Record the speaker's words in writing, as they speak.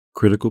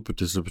Critical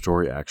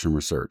Participatory Action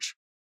Research,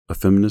 a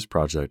feminist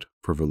project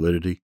for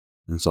validity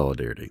and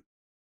solidarity.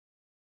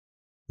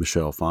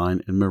 Michelle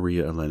Fine and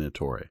Maria Elena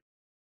Torre.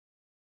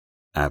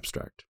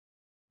 Abstract.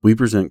 We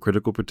present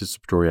critical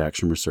participatory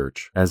action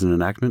research as an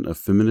enactment of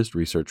feminist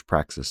research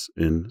praxis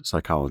in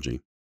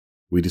psychology.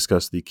 We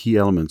discuss the key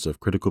elements of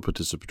critical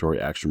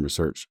participatory action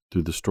research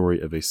through the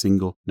story of a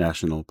single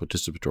national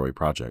participatory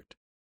project.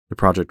 The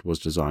project was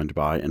designed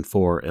by and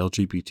for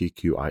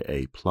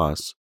LGBTQIA+,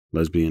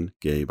 lesbian,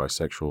 gay,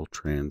 bisexual,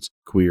 trans,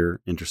 queer,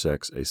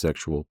 intersex,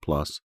 asexual,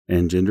 plus,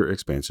 and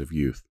gender-expansive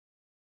youth.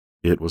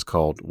 It was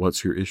called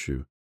What's Your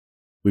Issue?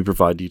 We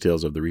provide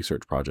details of the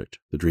research project,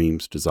 the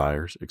dreams,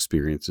 desires,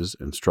 experiences,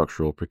 and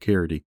structural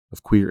precarity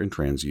of queer and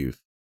trans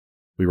youth.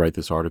 We write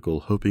this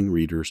article hoping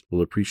readers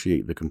will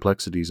appreciate the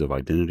complexities of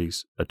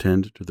identities,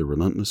 attend to the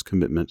relentless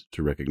commitment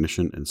to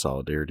recognition and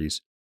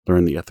solidarities,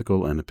 learn the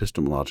ethical and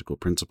epistemological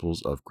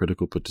principles of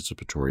critical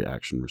participatory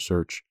action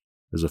research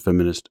as a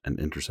feminist and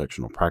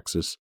intersectional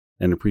praxis,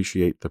 and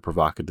appreciate the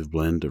provocative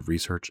blend of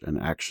research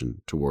and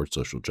action towards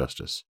social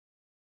justice.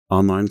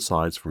 Online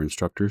slides for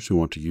instructors who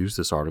want to use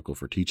this article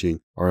for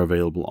teaching are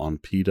available on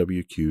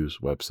PWQ's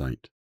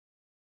website.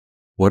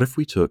 What if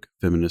we took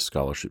feminist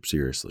scholarship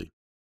seriously?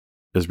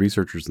 As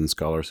researchers and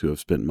scholars who have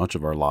spent much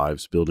of our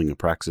lives building a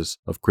praxis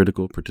of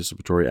critical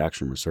participatory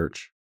action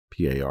research,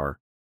 PAR,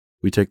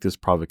 we take this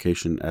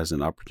provocation as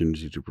an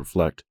opportunity to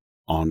reflect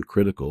on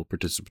critical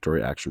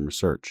participatory action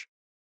research,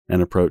 an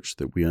approach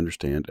that we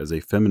understand as a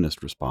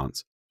feminist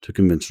response to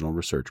conventional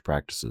research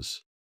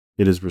practices.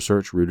 It is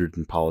research rooted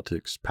in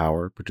politics,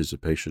 power,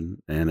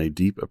 participation, and a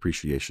deep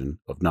appreciation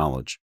of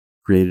knowledge,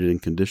 created in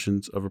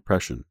conditions of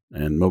oppression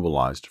and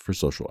mobilized for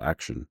social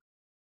action.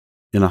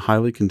 In a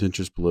highly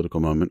contentious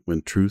political moment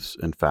when truths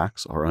and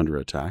facts are under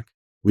attack,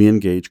 we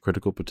engage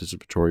critical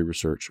participatory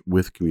research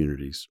with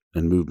communities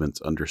and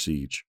movements under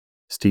siege,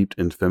 steeped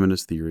in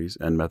feminist theories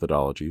and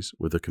methodologies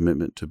with a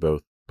commitment to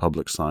both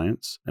public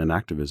science and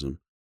activism.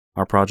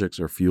 Our projects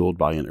are fueled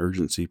by an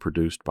urgency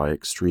produced by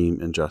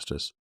extreme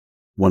injustice,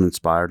 one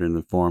inspired and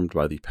informed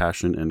by the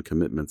passion and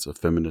commitments of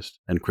feminist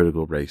and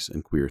critical race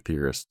and queer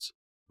theorists.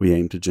 We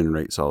aim to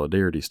generate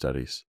solidarity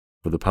studies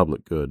for the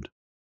public good.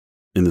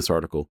 In this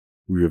article,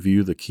 we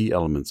review the key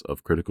elements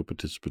of critical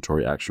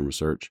participatory action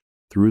research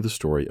through the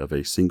story of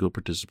a single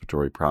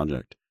participatory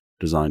project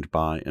designed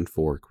by and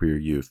for queer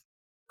youth,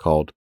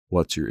 called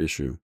What's Your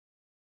Issue?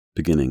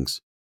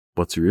 Beginnings.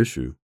 What's Your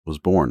Issue was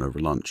born over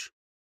lunch.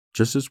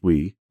 Just as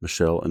we,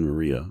 Michelle and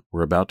Maria,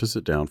 were about to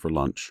sit down for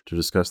lunch to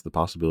discuss the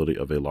possibility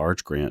of a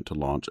large grant to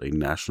launch a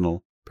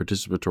national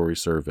participatory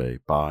survey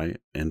by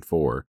and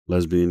for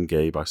lesbian,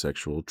 gay,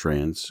 bisexual,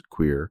 trans,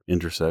 queer,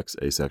 intersex,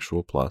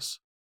 asexual, plus,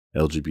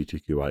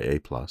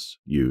 LGBTQIA+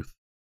 youth,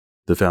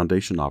 the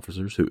foundation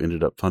officers who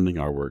ended up funding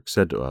our work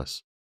said to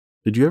us,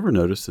 "Did you ever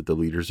notice that the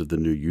leaders of the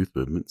new youth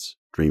movements,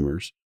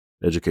 Dreamers,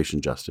 Education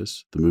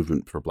Justice, the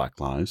Movement for Black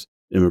Lives,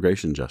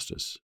 Immigration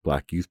Justice,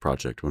 Black Youth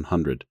Project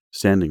 100,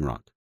 Standing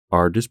Rock,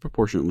 are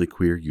disproportionately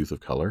queer youth of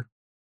color?"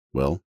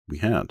 Well, we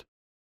had.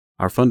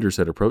 Our funders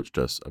had approached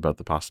us about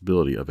the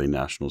possibility of a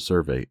national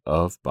survey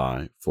of,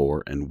 by,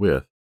 for, and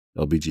with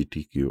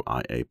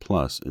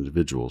LGBTQIA+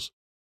 individuals,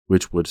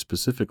 which would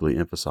specifically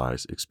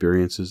emphasize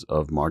experiences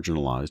of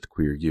marginalized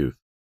queer youth.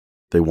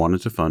 They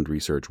wanted to fund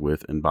research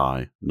with and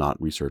by,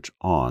 not research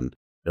on,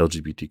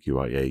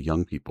 LGBTQIA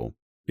young people.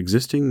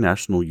 Existing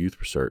national youth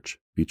research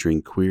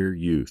featuring queer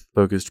youth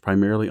focused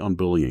primarily on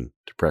bullying,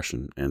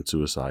 depression, and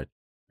suicide,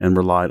 and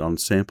relied on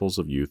samples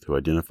of youth who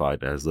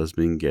identified as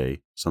lesbian,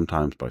 gay,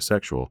 sometimes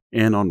bisexual,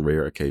 and on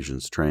rare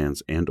occasions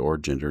trans and/or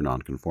gender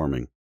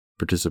nonconforming.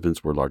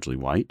 Participants were largely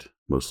white,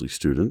 mostly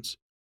students,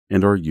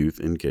 and/or youth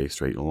in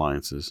gay-straight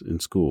alliances in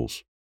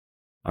schools.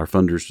 Our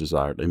funders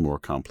desired a more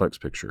complex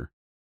picture.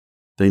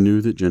 They knew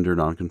that gender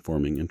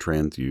nonconforming and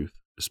trans youth,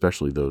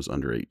 especially those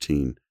under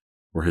 18,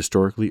 were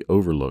historically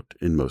overlooked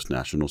in most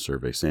national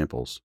survey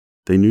samples.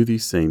 They knew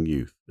these same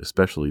youth,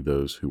 especially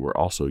those who were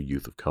also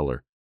youth of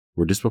color,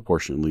 were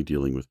disproportionately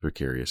dealing with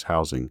precarious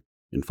housing,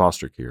 in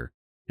foster care,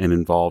 and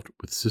involved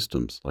with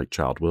systems like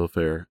child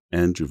welfare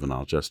and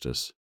juvenile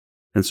justice.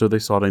 And so they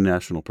sought a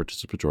national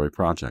participatory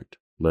project,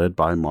 led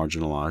by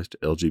marginalized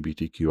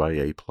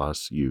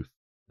LGBTQIA+ youth,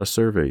 a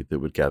survey that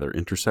would gather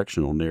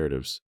intersectional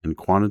narratives and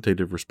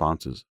quantitative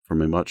responses from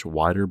a much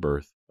wider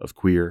berth of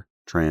queer,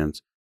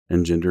 trans,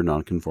 and gender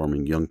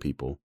nonconforming young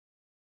people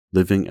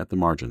living at the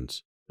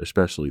margins,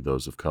 especially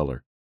those of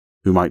color,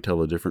 who might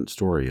tell a different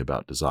story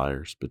about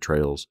desires,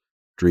 betrayals,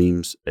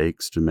 dreams,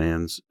 aches,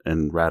 demands,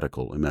 and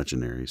radical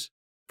imaginaries.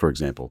 For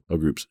example, a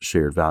group's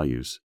shared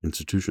values,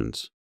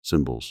 institutions,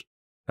 symbols.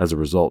 As a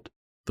result,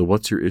 the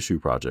What's Your Issue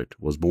project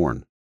was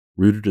born,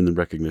 rooted in the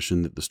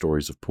recognition that the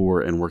stories of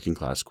poor and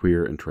working-class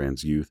queer and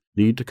trans youth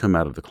need to come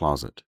out of the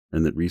closet,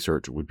 and that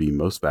research would be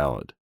most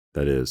valid,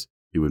 that is,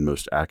 it would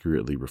most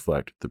accurately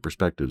reflect the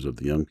perspectives of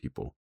the young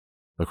people,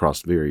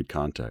 across varied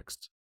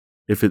contexts,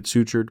 if it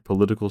sutured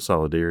political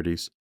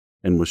solidarities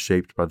and was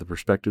shaped by the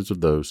perspectives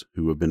of those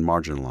who have been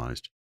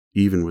marginalized,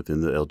 even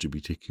within the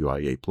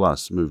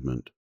LGBTQIA+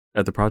 movement.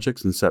 At the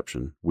project's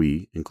inception,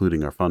 we,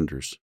 including our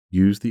funders,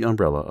 used the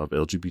umbrella of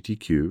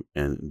LGBTQ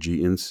and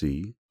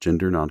GNC,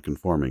 gender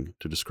nonconforming,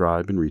 to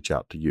describe and reach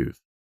out to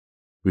youth.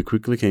 We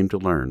quickly came to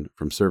learn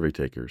from survey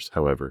takers,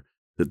 however,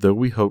 that though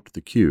we hoped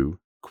the Q,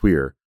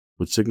 queer,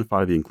 would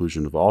signify the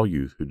inclusion of all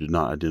youth who did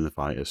not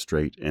identify as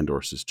straight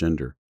and/or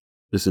cisgender,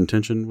 this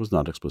intention was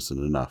not explicit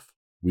enough.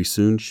 We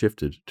soon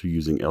shifted to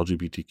using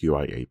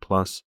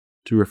LGBTQIA+,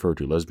 to refer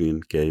to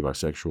lesbian, gay,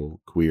 bisexual,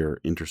 queer,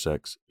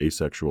 intersex,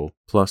 asexual,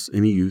 plus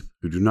any youth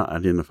who do not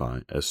identify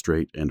as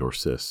straight and/or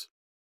cis.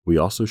 We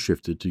also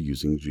shifted to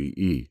using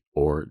GE,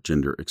 or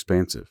gender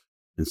expansive,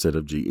 instead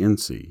of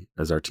GNC,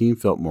 as our team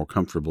felt more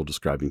comfortable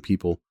describing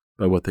people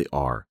by what they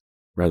are,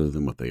 rather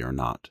than what they are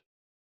not.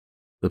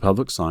 The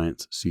Public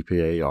Science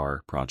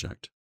CPAR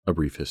Project, a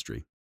brief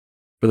history.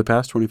 For the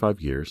past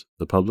 25 years,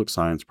 the Public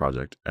Science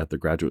Project at the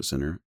Graduate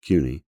Center,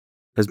 CUNY,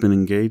 has been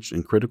engaged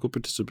in critical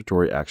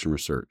participatory action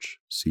research,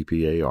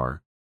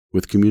 CPAR,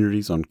 with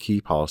communities on key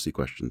policy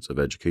questions of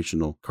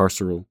educational,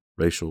 carceral,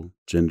 racial,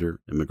 gender,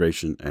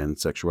 immigration, and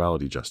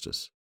sexuality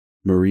justice.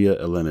 Maria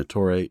Elena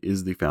Torre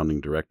is the founding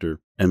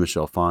director, and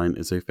Michelle Fine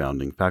is a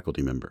founding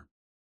faculty member.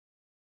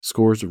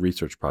 Scores of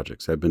research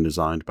projects have been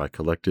designed by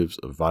collectives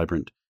of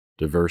vibrant,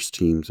 diverse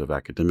teams of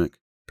academic,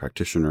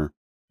 practitioner,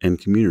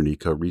 and community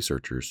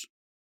co-researchers.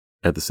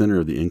 At the center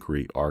of the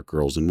inquiry are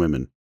girls and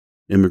women,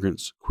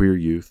 immigrants, queer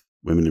youth,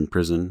 women in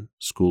prison,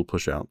 school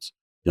pushouts,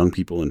 young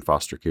people in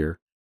foster care,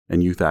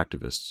 and youth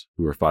activists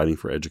who are fighting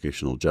for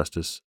educational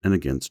justice and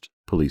against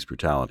police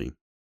brutality.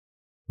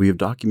 We have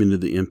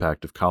documented the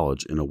impact of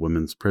college in a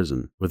women's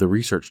prison, with a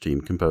research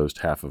team composed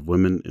half of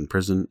women in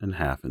prison and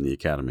half in the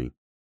academy.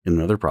 In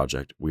another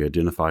project, we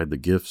identified the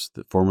gifts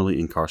that formerly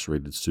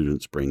incarcerated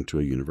students bring to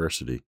a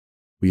university.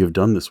 We have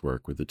done this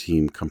work with a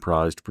team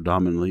comprised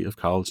predominantly of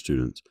college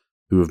students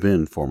who have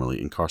been formerly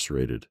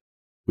incarcerated.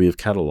 We have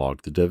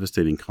cataloged the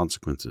devastating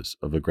consequences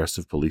of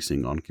aggressive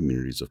policing on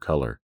communities of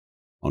color,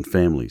 on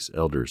families,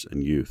 elders,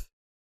 and youth,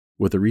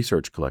 with a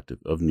research collective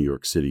of New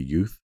York City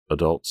youth,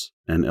 adults,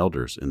 and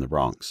elders in the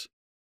Bronx.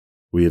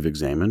 We have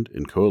examined,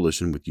 in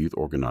coalition with youth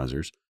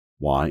organizers,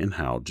 why and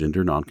how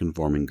gender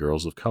nonconforming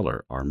girls of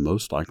color are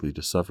most likely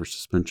to suffer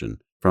suspension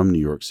from New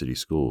York City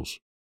schools.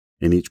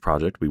 In each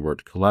project, we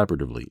worked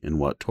collaboratively in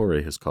what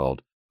Torre has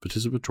called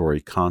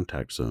participatory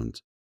contact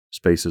zones,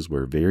 spaces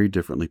where very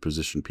differently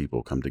positioned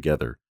people come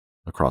together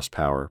across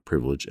power,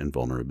 privilege, and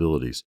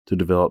vulnerabilities to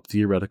develop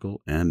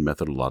theoretical and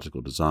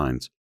methodological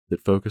designs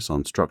that focus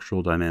on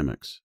structural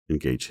dynamics,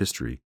 engage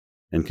history,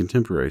 and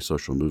contemporary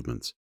social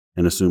movements,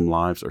 and assume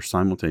lives are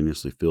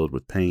simultaneously filled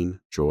with pain,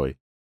 joy,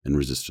 and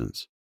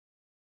resistance.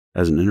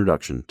 As an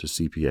introduction to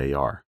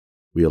CPAR,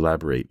 we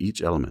elaborate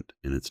each element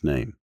in its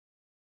name.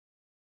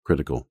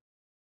 Critical.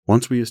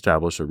 Once we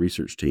establish a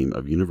research team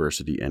of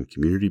university and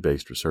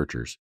community-based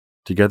researchers,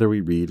 together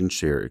we read and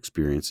share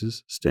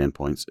experiences,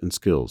 standpoints, and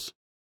skills.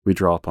 We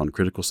draw upon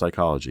critical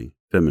psychology,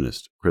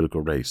 feminist,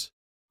 critical race,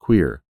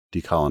 queer,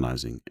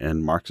 decolonizing,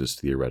 and Marxist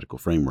theoretical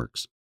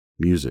frameworks,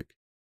 music,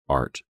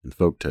 art, and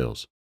folk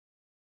tales.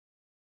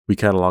 We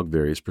catalog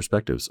various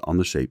perspectives on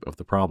the shape of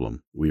the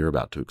problem we are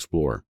about to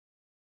explore.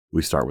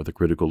 We start with a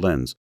critical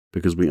lens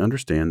because we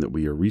understand that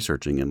we are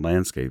researching in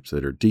landscapes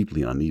that are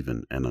deeply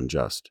uneven and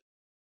unjust.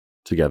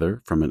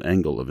 Together, from an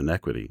angle of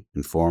inequity,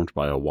 informed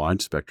by a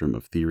wide spectrum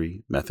of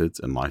theory, methods,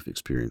 and life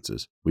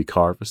experiences, we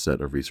carve a set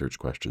of research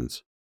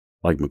questions.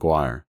 Like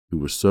McGuire, who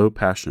was so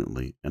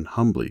passionately and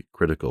humbly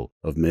critical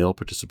of male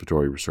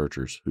participatory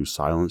researchers who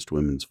silenced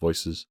women's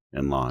voices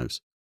and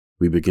lives,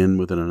 we begin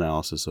with an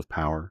analysis of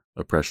power,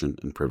 oppression,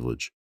 and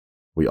privilege.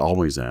 We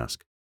always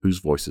ask, whose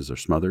voices are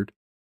smothered,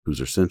 whose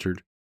are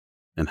centered,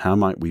 and how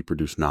might we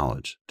produce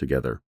knowledge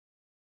together?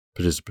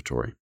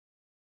 Participatory.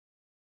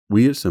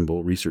 We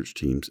assemble research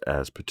teams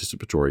as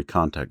participatory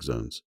contact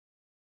zones,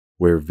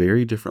 where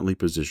very differently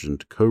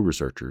positioned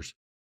co-researchers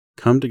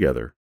come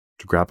together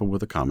to grapple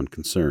with a common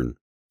concern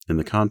in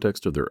the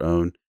context of their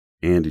own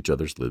and each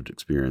other's lived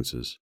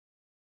experiences.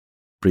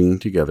 Bringing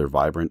together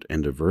vibrant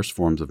and diverse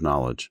forms of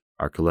knowledge,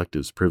 our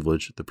collectives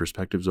privilege the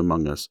perspectives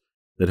among us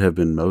that have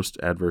been most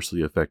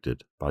adversely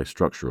affected by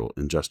structural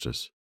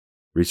injustice.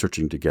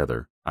 Researching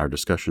together, our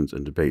discussions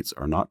and debates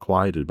are not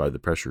quieted by the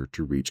pressure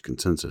to reach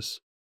consensus.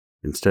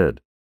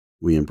 Instead,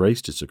 we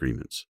embrace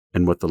disagreements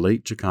and what the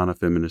late Chicana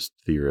feminist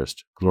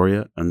theorist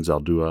Gloria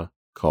Anzaldúa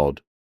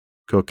called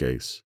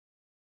coques,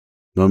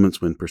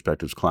 moments when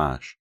perspectives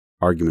clash,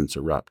 arguments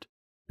erupt,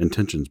 and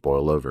tensions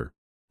boil over.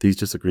 These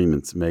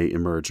disagreements may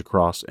emerge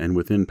across and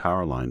within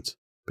power lines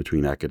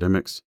between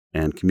academics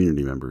and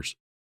community members,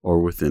 or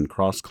within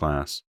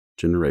cross-class,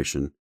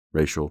 generation,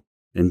 racial,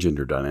 and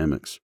gender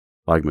dynamics.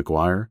 Like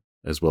McGuire,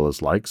 as well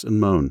as Likes and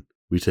Moan,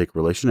 we take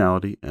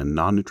relationality and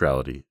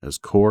non-neutrality as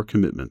core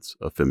commitments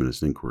of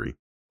feminist inquiry.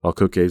 While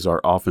coques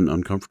are often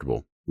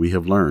uncomfortable, we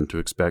have learned to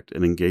expect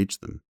and engage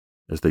them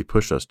as they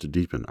push us to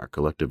deepen our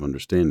collective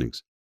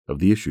understandings of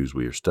the issues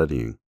we are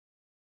studying.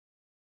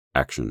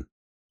 Action.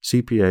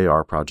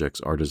 CPAR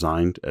projects are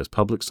designed as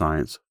public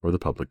science for the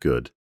public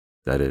good,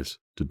 that is,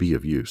 to be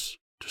of use,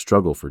 to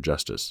struggle for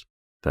justice,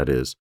 that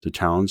is, to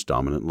challenge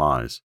dominant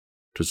lies,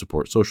 to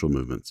support social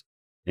movements,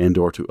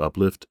 and/or to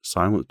uplift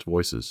silenced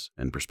voices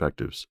and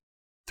perspectives.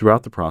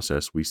 Throughout the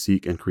process, we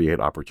seek and create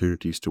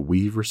opportunities to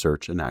weave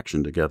research and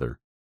action together,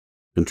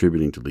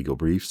 contributing to legal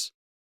briefs,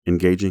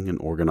 engaging in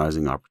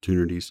organizing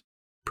opportunities,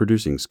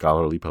 producing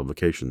scholarly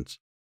publications,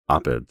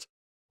 op-eds,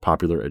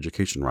 popular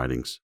education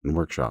writings, and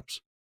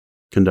workshops,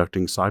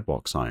 conducting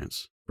sidewalk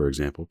science, for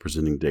example,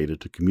 presenting data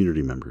to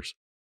community members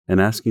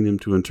and asking them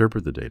to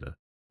interpret the data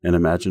and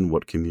imagine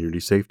what community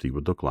safety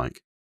would look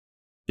like,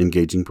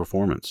 engaging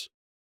performance,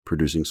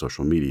 producing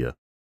social media,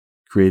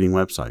 creating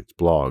websites,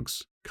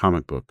 blogs,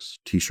 comic books,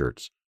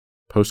 t-shirts,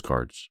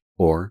 postcards,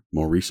 or,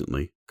 more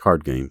recently,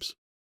 card games.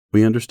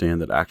 We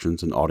understand that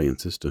actions and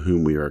audiences to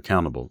whom we are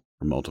accountable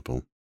are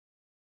multiple.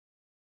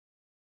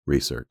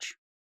 Research.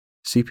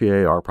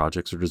 CPAR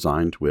projects are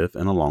designed with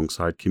and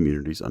alongside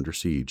communities under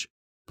siege,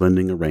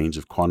 blending a range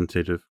of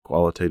quantitative,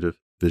 qualitative,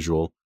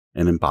 visual,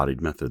 and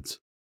embodied methods,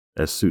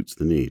 as suits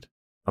the need.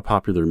 A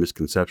popular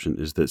misconception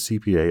is that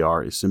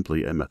CPAR is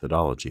simply a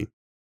methodology.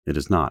 It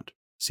is not.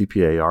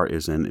 CPAR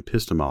is an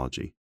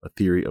epistemology, a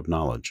theory of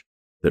knowledge,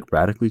 that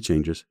radically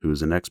changes who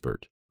is an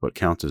expert, what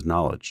counts as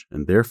knowledge,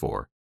 and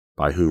therefore,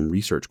 by whom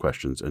research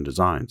questions and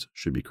designs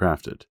should be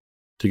crafted.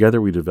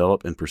 Together we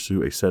develop and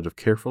pursue a set of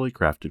carefully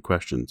crafted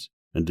questions,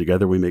 and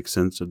together we make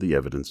sense of the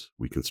evidence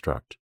we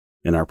construct.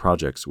 In our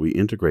projects, we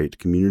integrate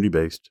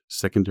community-based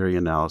secondary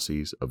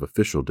analyses of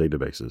official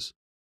databases,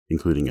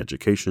 including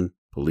education,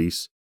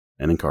 police,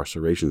 and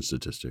incarceration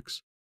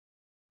statistics.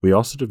 We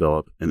also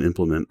develop and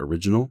implement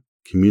original,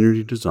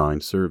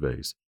 community-designed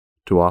surveys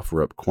to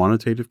offer up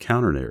quantitative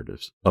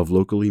counter-narratives of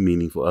locally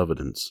meaningful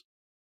evidence.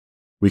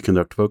 We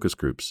conduct focus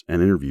groups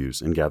and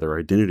interviews and gather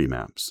identity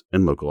maps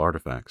and local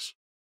artifacts.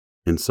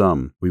 In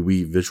sum, we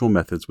weave visual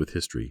methods with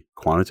history,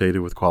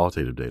 quantitative with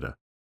qualitative data,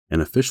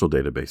 and official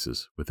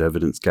databases with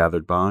evidence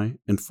gathered by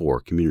and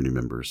for community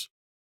members.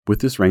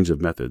 With this range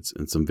of methods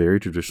and some very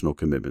traditional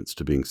commitments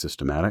to being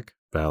systematic,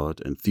 valid,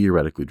 and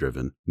theoretically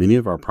driven, many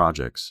of our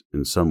projects,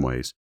 in some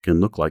ways, can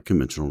look like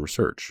conventional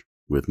research,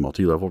 with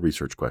multi-level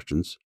research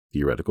questions,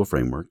 theoretical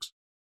frameworks,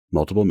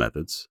 multiple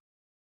methods,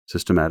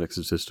 systematic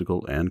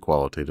statistical and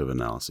qualitative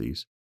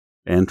analyses,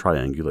 and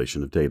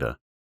triangulation of data,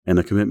 and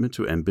a commitment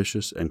to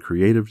ambitious and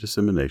creative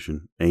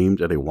dissemination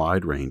aimed at a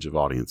wide range of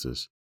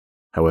audiences.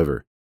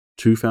 However,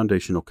 two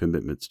foundational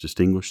commitments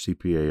distinguish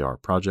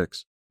CPAR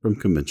projects from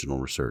conventional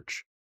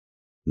research.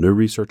 No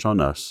research on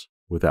us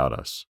without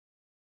us.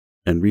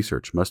 And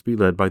research must be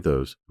led by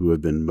those who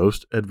have been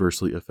most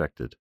adversely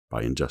affected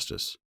by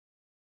injustice.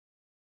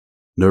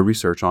 No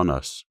research on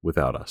us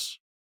without us.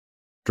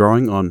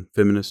 Drawing on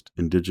feminist,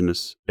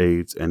 indigenous,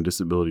 AIDS, and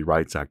disability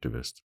rights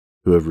activists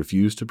who have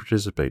refused to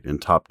participate in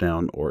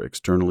top-down or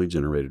externally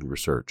generated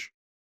research,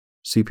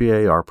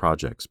 CPAR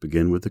projects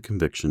begin with the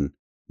conviction,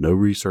 no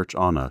research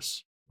on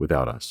us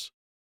without us.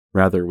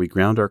 Rather, we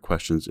ground our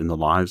questions in the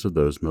lives of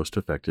those most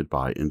affected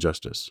by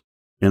injustice.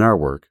 In our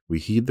work, we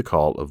heed the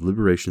call of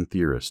liberation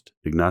theorist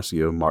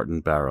Ignacio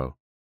Martin Barro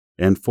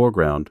and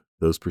foreground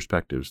those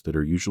perspectives that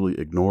are usually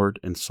ignored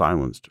and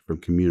silenced from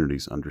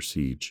communities under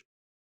siege.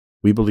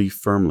 We believe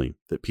firmly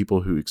that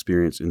people who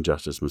experience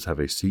injustice must have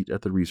a seat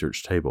at the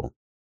research table,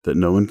 that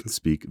no one can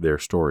speak their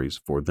stories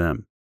for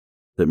them,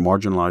 that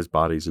marginalized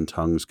bodies and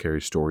tongues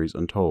carry stories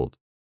untold,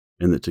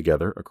 and that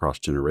together, across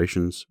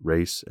generations,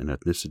 race, and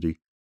ethnicity,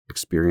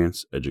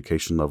 experience,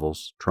 education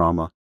levels,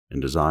 trauma,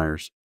 and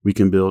desires, we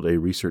can build a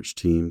research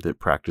team that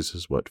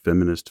practices what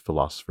feminist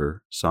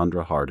philosopher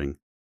Sandra Harding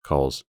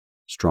calls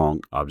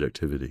strong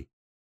objectivity.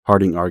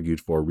 Harding argued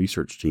for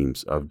research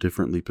teams of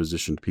differently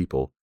positioned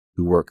people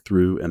who work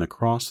through and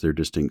across their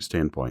distinct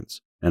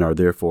standpoints and are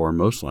therefore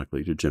most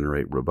likely to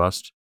generate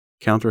robust,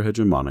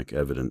 counter-hegemonic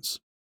evidence.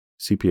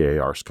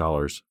 CPAR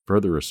scholars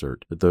further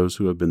assert that those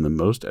who have been the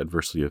most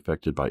adversely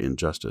affected by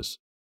injustice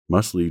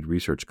must lead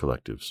research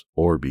collectives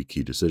or be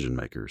key decision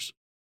makers.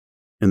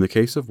 In the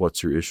case of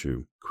What's Your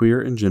Issue, queer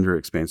and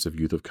gender-expansive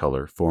youth of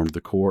color formed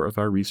the core of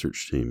our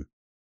research team.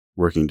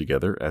 Working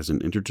together as an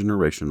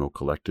intergenerational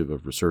collective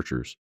of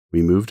researchers,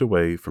 we moved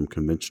away from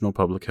conventional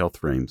public health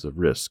frames of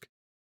risk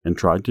and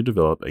tried to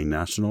develop a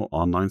national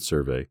online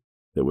survey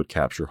that would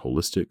capture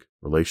holistic,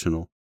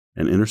 relational,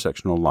 and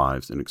intersectional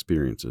lives and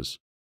experiences.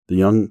 The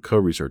young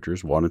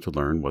co-researchers wanted to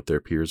learn what their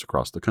peers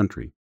across the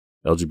country,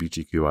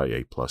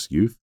 LGBTQIA+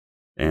 youth,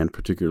 and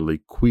particularly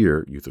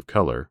queer youth of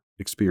color,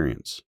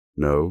 experience,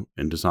 know,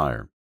 and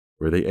desire,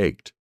 where they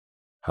ached,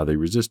 how they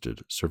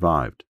resisted,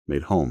 survived,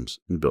 made homes,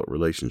 and built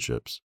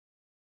relationships,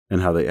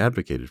 and how they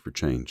advocated for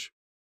change.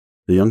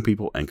 The young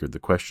people anchored the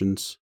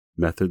questions,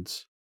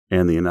 methods,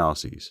 and the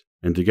analyses,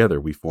 and together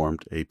we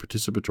formed a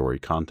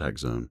participatory contact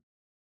zone.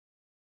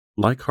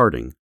 Like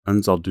Harding,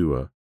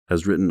 Anzaldúa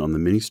has written on the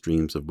many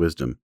streams of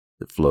wisdom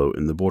that flow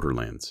in the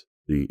borderlands,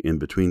 the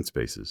in-between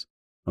spaces,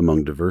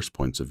 among diverse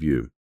points of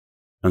view.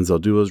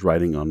 Anzaldúa's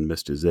writing on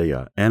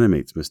mestizaje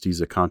animates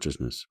mestiza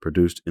consciousness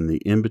produced in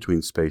the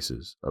in-between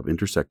spaces of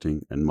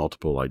intersecting and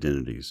multiple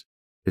identities,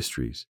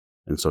 histories,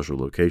 and social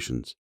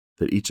locations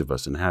that each of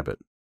us inhabit.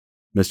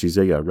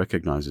 Mestizeya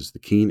recognizes the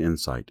keen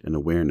insight and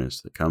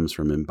awareness that comes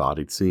from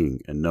embodied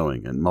seeing and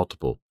knowing at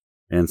multiple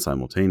and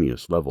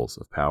simultaneous levels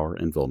of power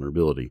and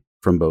vulnerability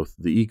from both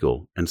the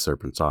eagle and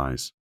serpent's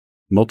eyes.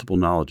 Multiple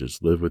knowledges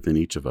live within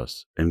each of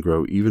us and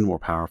grow even more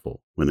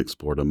powerful when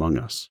explored among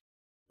us.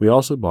 We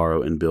also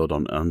borrow and build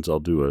on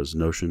Anzaldua's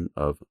notion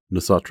of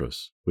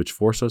nosotros, which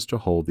force us to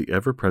hold the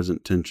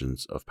ever-present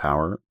tensions of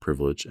power,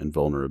 privilege, and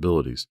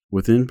vulnerabilities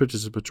within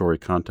participatory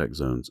contact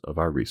zones of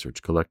our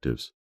research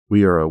collectives.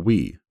 We are a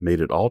we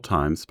made at all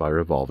times by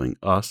revolving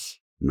us,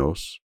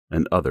 nos,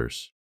 and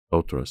others,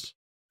 otros,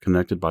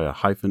 connected by a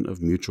hyphen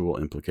of mutual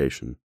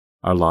implication.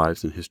 Our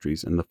lives and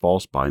histories and the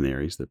false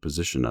binaries that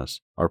position us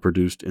are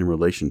produced in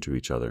relation to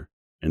each other,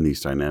 and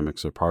these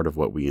dynamics are part of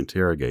what we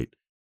interrogate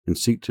and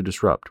seek to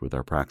disrupt with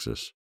our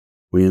praxis.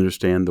 We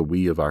understand the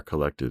we of our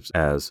collectives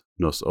as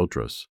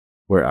nosotros,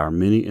 where our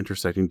many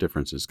intersecting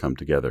differences come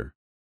together.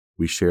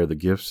 We share the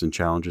gifts and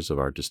challenges of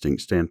our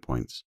distinct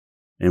standpoints,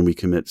 and we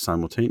commit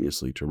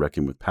simultaneously to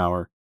reckon with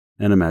power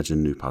and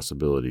imagine new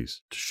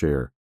possibilities, to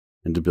share,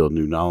 and to build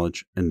new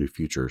knowledge and new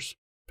futures.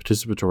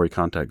 Participatory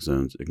contact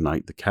zones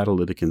ignite the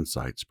catalytic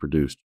insights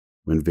produced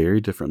when very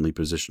differently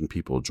positioned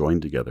people join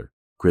together,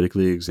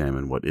 critically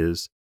examine what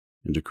is,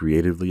 and to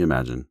creatively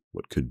imagine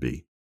what could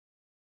be.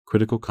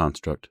 Critical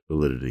construct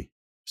validity.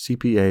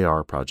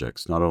 CPAR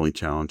projects not only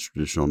challenge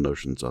traditional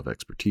notions of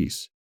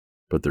expertise,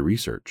 but the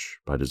research,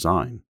 by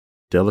design,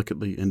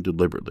 delicately and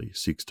deliberately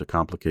seeks to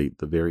complicate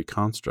the very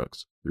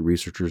constructs the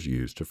researchers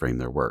use to frame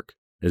their work,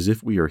 as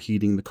if we are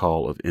heeding the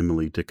call of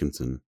Emily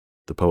Dickinson,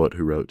 the poet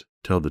who wrote,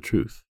 "Tell the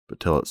truth, but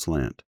tell it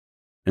slant,"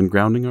 and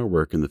grounding our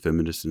work in the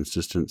feminist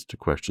insistence to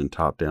question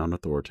top-down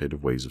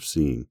authoritative ways of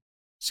seeing.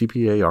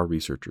 CPAR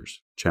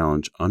researchers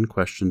challenge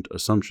unquestioned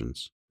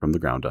assumptions from the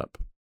ground up.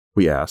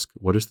 We ask,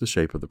 what is the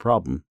shape of the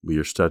problem we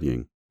are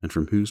studying, and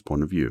from whose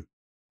point of view?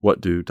 What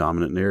do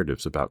dominant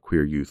narratives about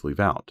queer youth leave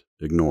out,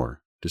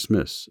 ignore,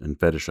 dismiss, and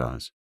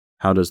fetishize?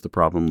 How does the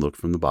problem look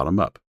from the bottom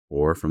up,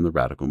 or from the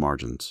radical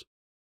margins?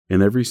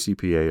 In every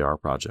CPAR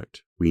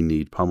project, we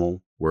need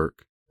pummel,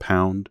 work,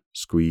 pound,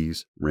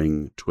 squeeze,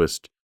 wring,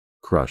 twist,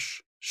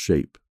 crush,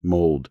 shape,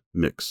 mold,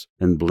 mix,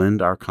 and blend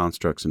our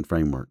constructs and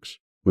frameworks.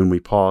 When we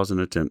pause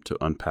and attempt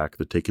to unpack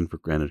the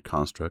taken-for-granted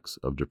constructs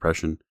of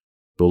depression,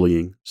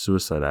 bullying,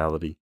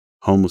 suicidality,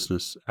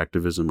 homelessness,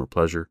 activism, or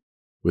pleasure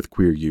with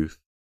queer youth,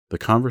 the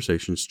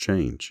conversations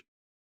change,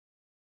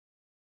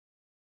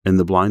 and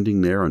the blinding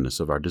narrowness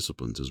of our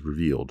disciplines is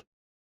revealed.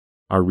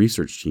 Our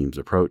research teams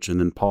approach and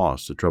then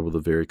pause to trouble the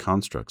very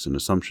constructs and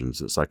assumptions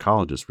that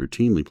psychologists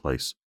routinely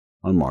place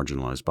on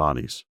marginalized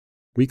bodies.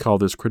 We call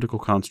this critical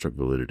construct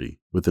validity,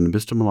 with an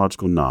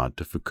epistemological nod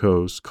to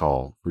Foucault's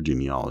call for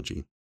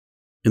genealogy.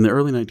 In the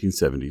early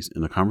 1970s,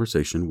 in a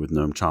conversation with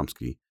Noam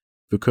Chomsky,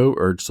 Foucault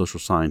urged social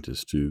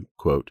scientists to,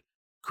 quote,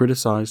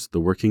 criticize the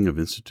working of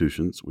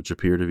institutions which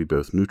appear to be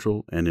both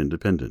neutral and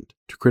independent,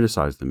 to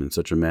criticize them in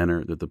such a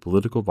manner that the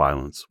political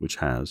violence which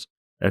has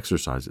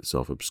exercised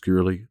itself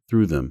obscurely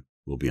through them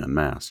will be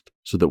unmasked,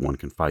 so that one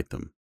can fight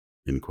them,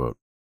 end quote.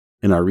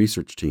 In our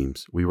research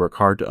teams, we work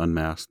hard to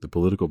unmask the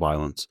political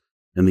violence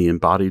and the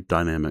embodied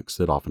dynamics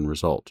that often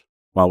result.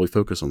 While we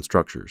focus on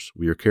structures,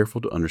 we are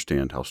careful to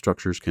understand how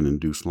structures can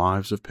induce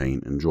lives of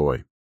pain and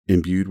joy,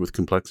 imbued with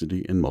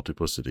complexity and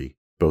multiplicity,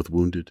 both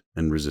wounded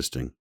and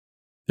resisting.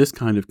 This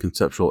kind of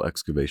conceptual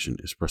excavation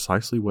is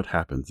precisely what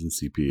happens in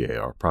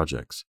CPAR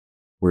projects,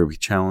 where we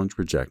challenge,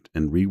 reject,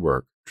 and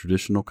rework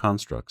traditional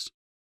constructs,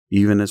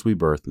 even as we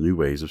birth new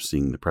ways of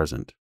seeing the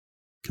present.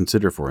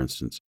 Consider, for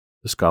instance,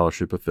 the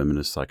scholarship of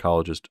feminist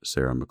psychologist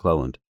Sarah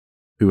McClelland,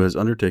 who has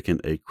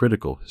undertaken a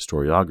critical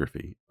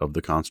historiography of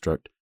the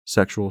construct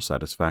sexual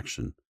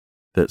satisfaction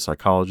that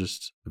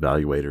psychologists,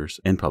 evaluators,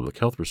 and public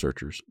health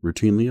researchers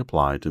routinely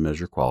apply to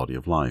measure quality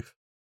of life.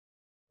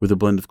 With a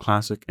blend of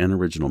classic and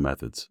original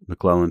methods,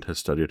 McClelland has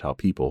studied how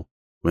people,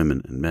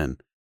 women and men,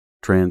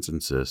 trans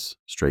and cis,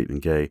 straight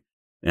and gay,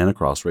 and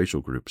across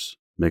racial groups,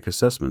 make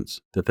assessments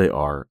that they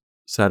are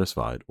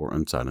satisfied or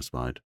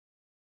unsatisfied.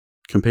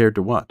 Compared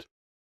to what?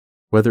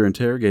 Whether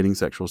interrogating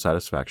sexual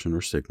satisfaction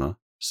or stigma,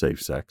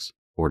 safe sex,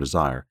 or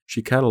desire,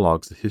 she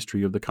catalogs the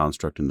history of the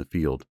construct in the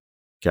field,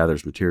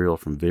 gathers material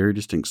from very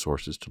distinct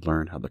sources to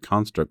learn how the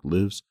construct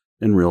lives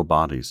in real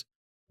bodies,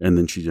 and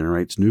then she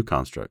generates new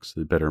constructs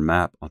that better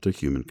map onto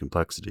human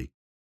complexity,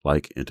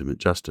 like intimate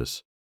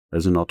justice,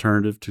 as an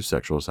alternative to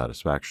sexual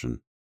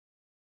satisfaction.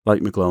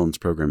 Like McClelland's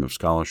program of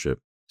scholarship,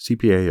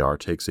 CPAR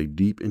takes a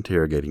deep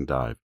interrogating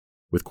dive,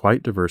 with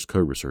quite diverse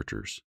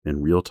co-researchers,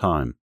 in real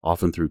time,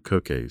 often through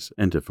coquets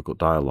and difficult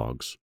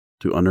dialogues,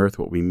 to unearth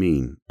what we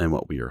mean and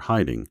what we are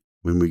hiding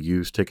when we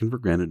use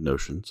taken-for-granted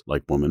notions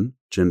like woman,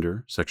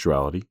 gender,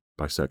 sexuality,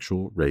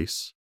 bisexual,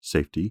 race,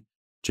 safety,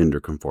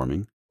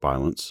 gender-conforming,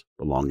 violence,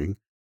 belonging,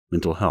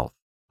 mental health,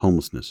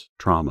 homelessness,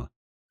 trauma,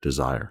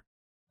 desire,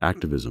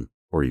 activism,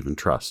 or even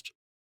trust.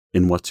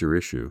 In What's Your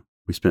Issue,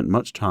 we spent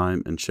much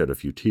time and shed a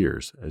few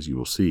tears, as you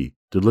will see,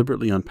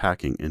 deliberately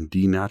unpacking and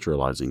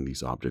denaturalizing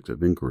these objects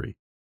of inquiry,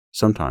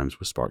 sometimes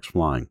with sparks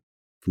flying,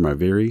 from our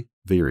very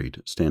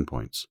varied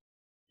standpoints.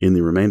 In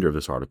the remainder of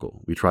this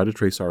article, we try to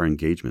trace our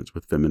engagements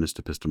with feminist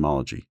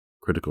epistemology,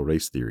 critical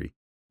race theory,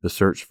 the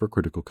search for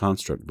critical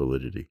construct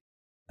validity,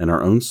 and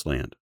our own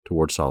slant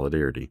toward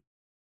solidarity,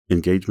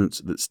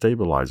 engagements that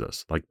stabilize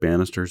us like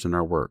banisters in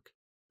our work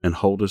and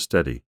hold us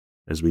steady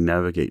as we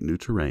navigate new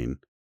terrain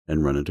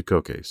and run into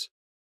coques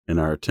in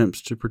our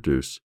attempts to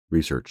produce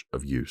research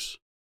of use.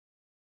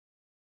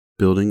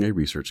 Building a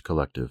research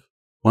collective.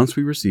 Once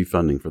we received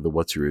funding for the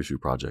What's Your Issue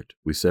project,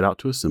 we set out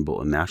to assemble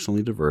a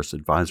nationally diverse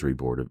advisory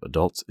board of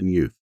adults and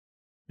youth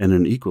and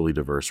an equally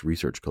diverse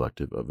research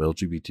collective of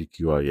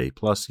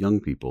LGBTQIA+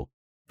 young people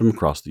from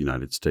across the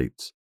United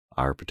States,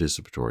 our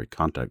participatory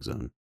contact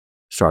zone.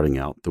 Starting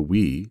out, the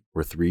we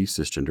were 3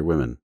 cisgender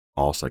women,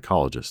 all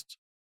psychologists,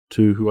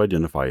 2 who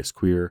identify as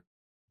queer,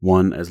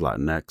 1 as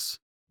Latinx,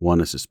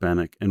 1 as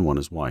Hispanic, and 1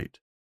 as white.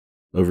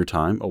 Over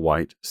time, a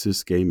white,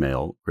 cis-gay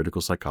male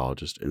critical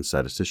psychologist and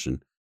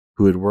statistician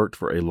who had worked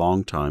for a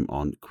long time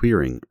on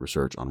queering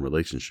research on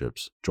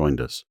relationships joined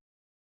us,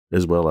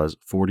 as well as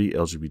 40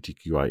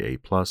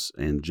 LGBTQIA+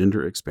 and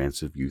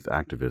gender-expansive youth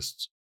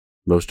activists,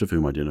 most of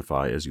whom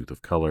identify as youth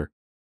of color,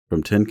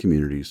 from 10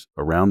 communities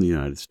around the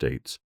United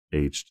States,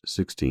 aged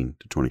 16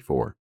 to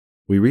 24.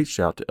 We reached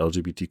out to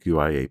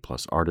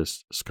LGBTQIA+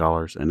 artists,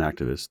 scholars, and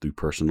activists through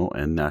personal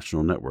and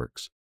national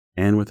networks,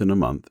 and within a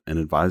month, an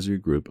advisory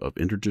group of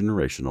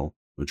intergenerational,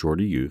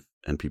 majority youth,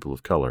 and people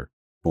of color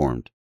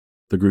formed.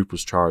 The group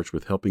was charged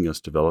with helping us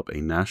develop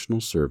a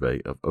national survey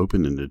of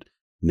open-ended,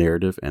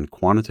 narrative, and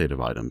quantitative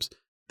items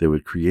that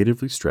would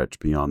creatively stretch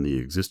beyond the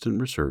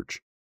existent research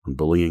on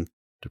bullying,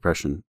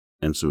 depression,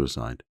 and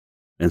suicide,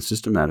 and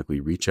systematically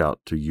reach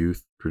out to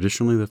youth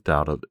traditionally left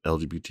out of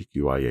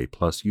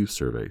LGBTQIA+ youth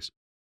surveys,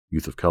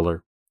 youth of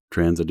color,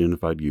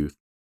 trans-identified youth,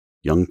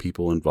 young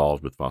people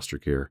involved with foster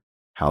care,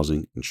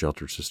 housing and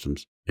shelter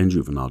systems, and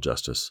juvenile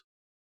justice.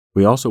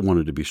 We also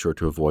wanted to be sure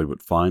to avoid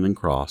what Fine and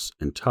Cross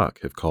and Tuck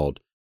have called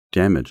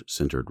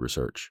damage-centered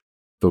research,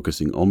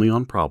 focusing only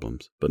on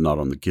problems but not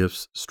on the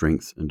gifts,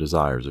 strengths, and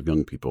desires of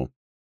young people.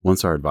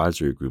 Once our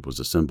advisory group was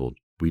assembled,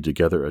 we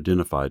together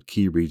identified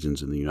key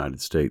regions in the United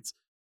States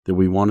that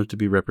we wanted to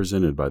be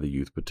represented by the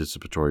Youth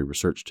Participatory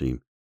Research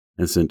Team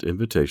and sent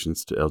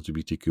invitations to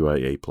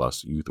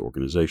LGBTQIA+ youth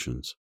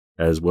organizations,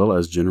 as well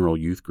as general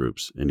youth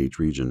groups in each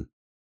region.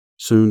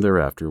 Soon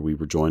thereafter, we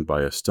were joined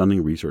by a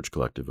stunning research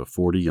collective of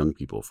 40 young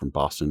people from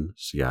Boston,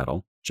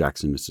 Seattle,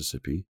 Jackson,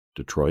 Mississippi,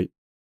 Detroit,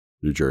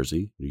 New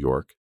Jersey, New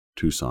York,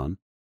 Tucson,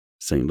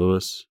 St.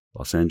 Louis,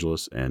 Los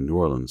Angeles, and New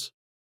Orleans.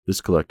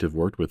 This collective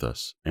worked with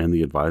us and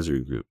the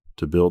advisory group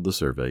to build the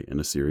survey and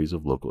a series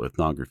of local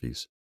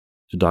ethnographies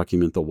to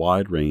document the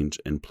wide range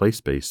and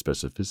place-based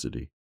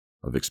specificity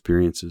of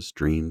experiences,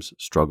 dreams,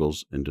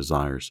 struggles, and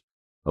desires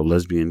of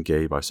lesbian,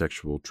 gay,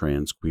 bisexual,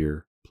 trans,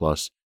 queer,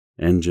 plus,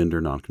 and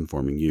gender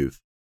nonconforming youth,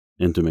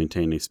 and to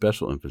maintain a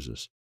special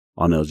emphasis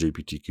on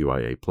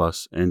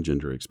LGBTQIA+ and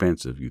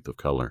gender-expansive youth of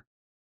color.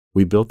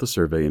 We built the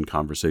survey in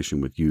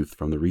conversation with youth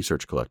from the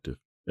research collective,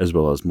 as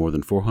well as more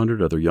than 400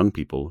 other young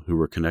people who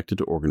were connected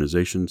to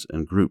organizations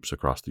and groups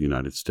across the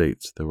United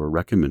States that were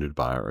recommended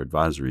by our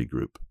advisory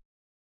group.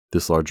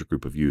 This larger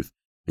group of youth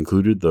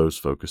included those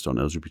focused on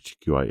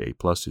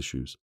LGBTQIA+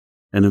 issues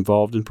and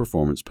involved in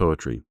performance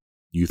poetry,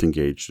 youth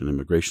engaged in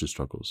immigration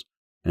struggles,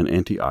 and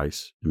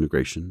anti-ICE,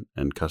 immigration,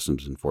 and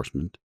customs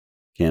enforcement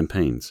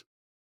campaigns,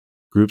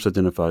 groups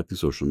identified through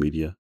social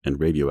media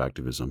and radio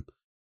activism,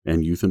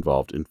 and youth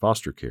involved in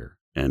foster care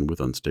and with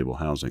unstable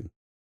housing.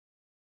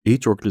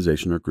 Each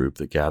organization or group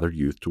that gathered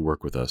youth to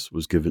work with us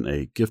was given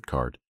a gift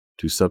card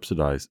to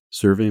subsidize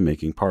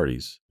survey-making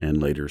parties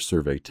and later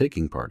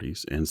survey-taking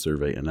parties and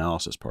survey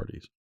analysis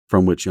parties,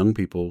 from which young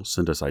people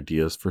sent us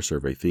ideas for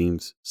survey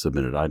themes,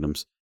 submitted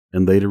items,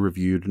 and later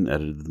reviewed and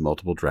edited the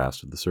multiple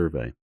drafts of the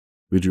survey.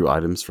 We drew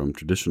items from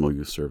traditional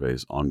youth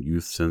surveys on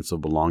youth sense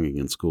of belonging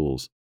in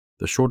schools,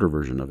 the shorter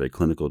version of a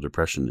clinical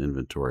depression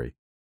inventory,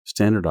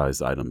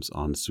 standardized items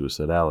on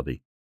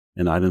suicidality,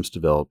 and items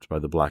developed by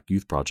the Black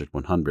Youth Project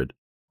 100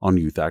 on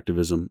youth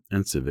activism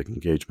and civic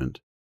engagement.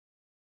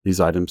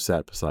 These items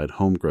sat beside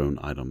homegrown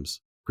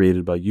items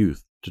created by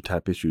youth to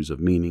tap issues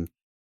of meaning,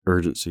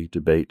 urgency,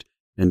 debate,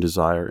 and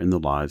desire in the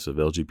lives of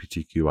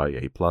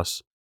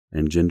LGBTQIA+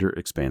 and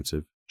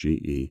gender-expansive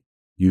 (GE)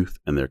 youth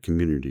and their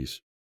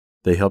communities.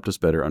 They helped us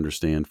better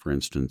understand, for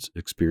instance,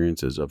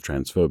 experiences of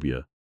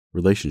transphobia,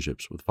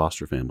 relationships with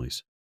foster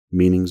families,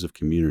 meanings of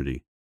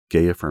community,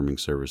 gay-affirming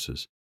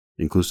services,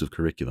 inclusive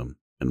curriculum,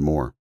 and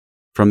more.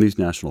 From these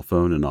national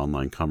phone and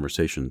online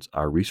conversations,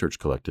 our research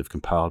collective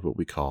compiled what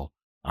we call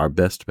our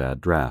best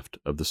bad draft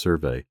of the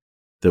survey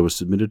that was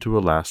submitted to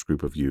a last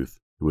group of youth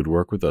who would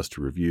work with us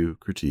to review,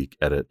 critique,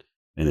 edit,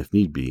 and if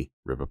need be,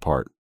 rip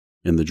apart.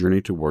 And the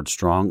journey towards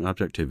strong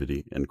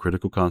objectivity and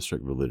critical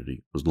construct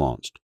validity was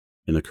launched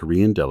in a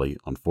Korean deli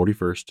on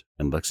 41st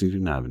and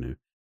Lexington Avenue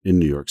in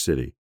New York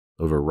City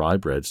over rye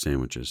bread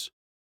sandwiches.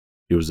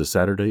 It was a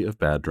Saturday of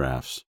bad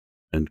drafts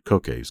and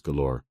coques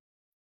galore.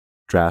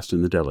 Drafts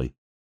in the deli,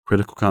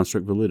 critical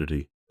construct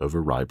validity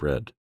over rye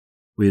bread.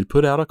 We had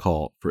put out a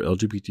call for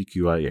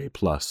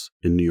LGBTQIA+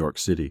 in New York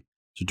City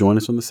to join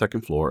us on the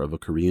second floor of a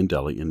Korean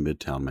deli in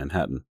Midtown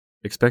Manhattan.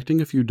 Expecting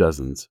a few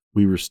dozens,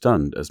 we were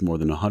stunned as more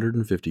than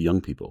 150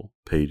 young people,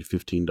 paid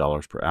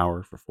 $15 per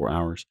hour for 4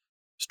 hours,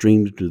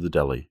 streamed into the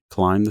deli,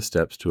 climbed the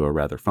steps to a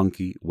rather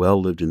funky,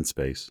 well-lived-in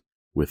space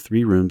with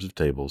 3 rooms of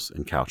tables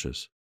and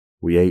couches.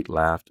 We ate,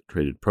 laughed,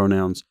 traded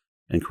pronouns,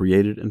 and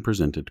created and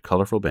presented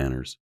colorful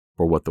banners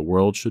for what the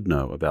world should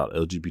know about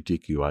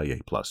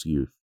LGBTQIA+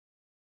 youth.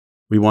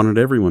 We wanted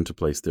everyone to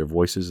place their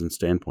voices and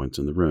standpoints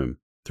in the room,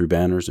 through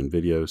banners and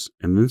videos,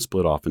 and then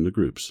split off into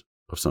groups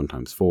of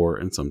sometimes 4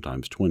 and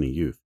sometimes 20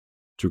 youth,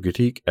 to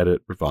critique,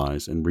 edit,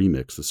 revise, and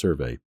remix the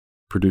survey,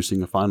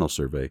 producing a final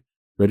survey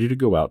ready to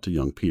go out to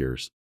young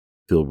peers,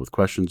 filled with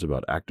questions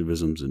about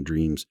activisms and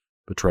dreams,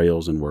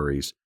 betrayals and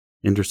worries,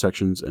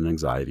 intersections and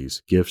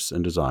anxieties, gifts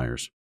and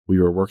desires. We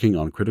were working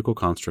on critical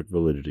construct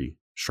validity,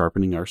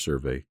 sharpening our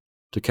survey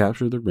to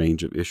capture the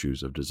range of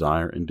issues of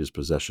desire and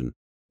dispossession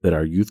that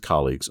our youth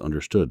colleagues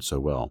understood so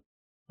well.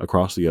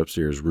 Across the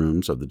upstairs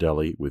rooms of the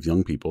deli, with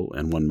young people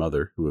and one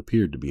mother who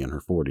appeared to be in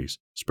her 40s,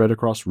 spread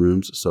across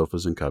rooms,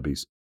 sofas, and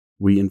cubbies,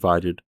 we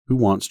invited who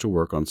wants to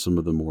work on some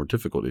of the more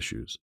difficult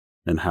issues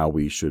and how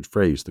we should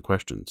phrase the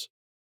questions.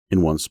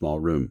 In one small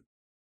room,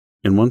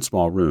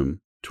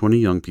 20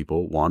 young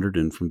people wandered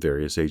in from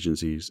various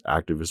agencies,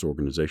 activist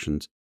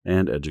organizations,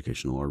 and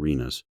educational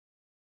arenas.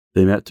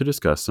 They met to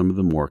discuss some of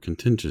the more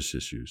contentious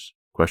issues,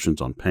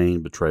 questions on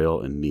pain,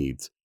 betrayal, and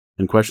needs,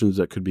 and questions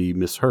that could be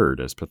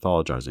misheard as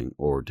pathologizing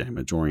or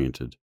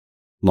damage-oriented.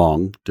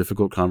 Long,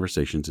 difficult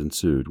conversations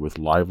ensued with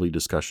lively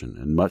discussion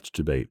and much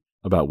debate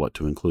about what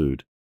to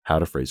include, how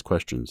to phrase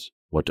questions,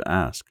 what to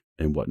ask,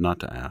 and what not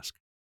to ask.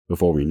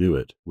 Before we knew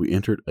it, we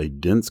entered a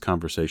dense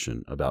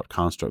conversation about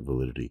construct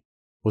validity.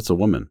 What's a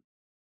woman?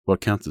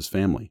 What counts as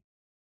family?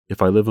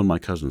 If I live on my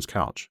cousin's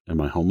couch,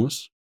 am I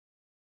homeless?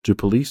 Do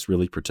police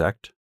really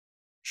protect?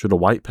 Should a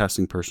white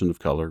passing person of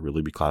color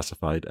really be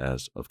classified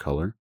as of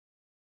color?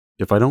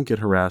 If I don't get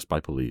harassed by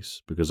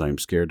police because I am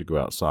scared to go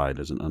outside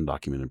as an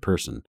undocumented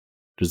person,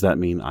 does that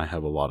mean I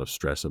have a lot of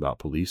stress about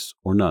police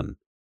or none?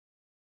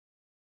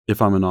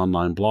 If I'm an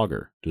online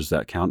blogger, does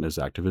that count as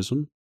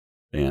activism?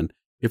 And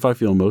if I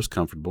feel most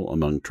comfortable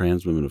among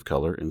trans women of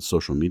color in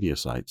social media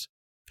sites,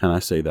 can I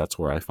say that's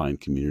where I find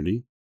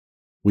community?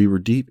 We were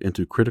deep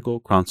into critical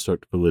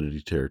construct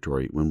validity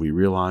territory when we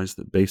realized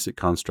that basic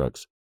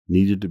constructs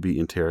needed to be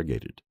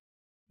interrogated.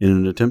 In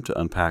an attempt to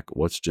unpack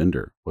what's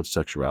gender, what's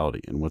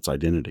sexuality, and what's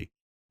identity,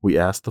 we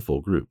asked the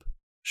full group,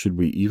 should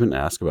we even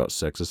ask about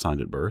sex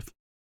assigned at birth?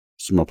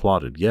 Some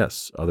applauded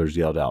yes, others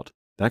yelled out,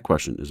 that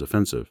question is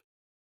offensive.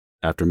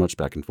 After much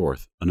back and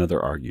forth,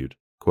 another argued,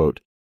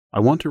 quote, I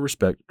want to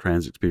respect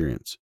trans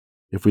experience.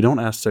 If we don't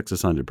ask sex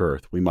assigned at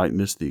birth, we might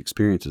miss the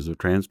experiences of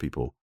trans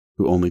people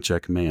who only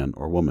check man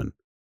or woman,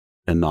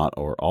 and not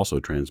or also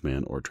trans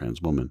man or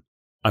trans woman.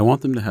 I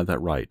want them to have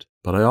that right,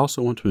 but I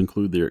also want to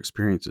include their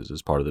experiences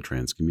as part of the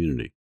trans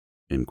community.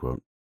 End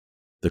quote.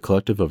 The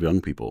collective of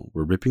young people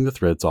were ripping the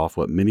threads off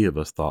what many of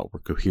us thought were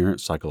coherent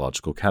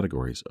psychological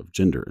categories of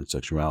gender and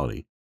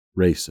sexuality,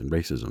 race and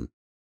racism,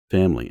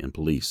 family and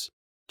police,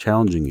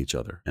 challenging each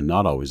other and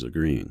not always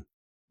agreeing.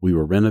 We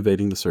were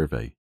renovating the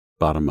survey,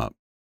 bottom up.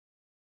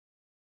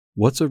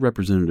 What's a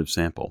representative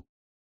sample?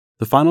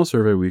 The final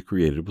survey we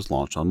created was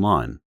launched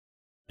online,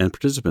 and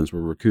participants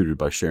were recruited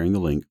by sharing the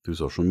link through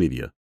social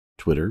media,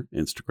 Twitter,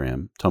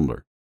 Instagram,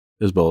 Tumblr,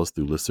 as well as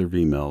through listserv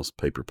emails,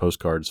 paper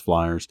postcards,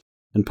 flyers,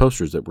 and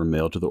posters that were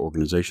mailed to the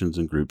organizations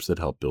and groups that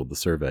helped build the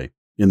survey.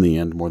 In the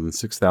end, more than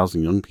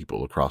 6,000 young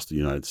people across the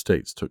United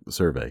States took the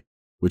survey,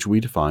 which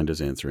we defined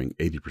as answering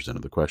 80%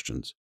 of the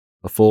questions.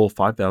 A full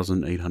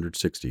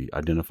 5,860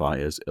 identify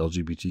as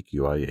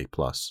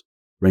LGBTQIA+.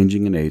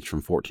 Ranging in age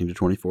from 14 to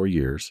 24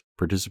 years,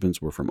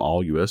 participants were from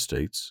all U.S.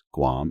 states,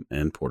 Guam,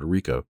 and Puerto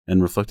Rico,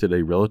 and reflected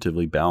a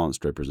relatively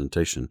balanced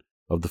representation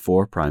of the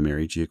 4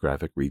 primary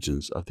geographic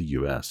regions of the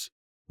U.S.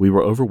 We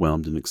were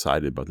overwhelmed and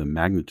excited by the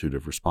magnitude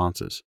of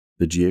responses,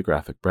 the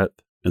geographic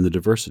breadth, and the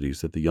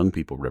diversities that the young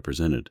people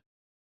represented.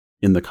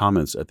 In the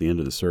comments at the end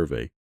of the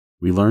survey,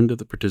 we learned that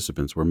the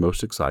participants were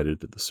most excited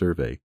that the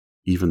survey,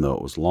 even though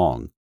it was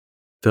long,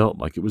 felt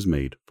like it was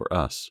made for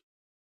us.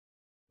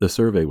 The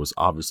survey was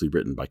obviously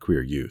written by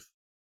queer youth.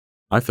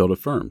 I felt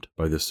affirmed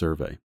by this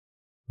survey.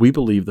 We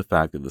believe the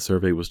fact that the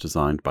survey was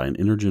designed by an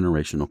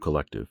intergenerational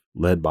collective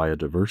led by a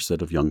diverse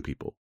set of young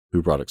people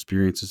who brought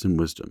experiences and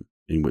wisdom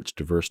in which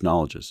diverse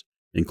knowledges,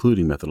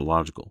 including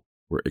methodological,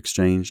 were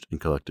exchanged and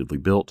collectively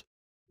built,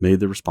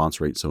 made the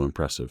response rate so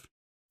impressive.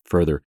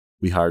 Further,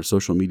 we hired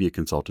social media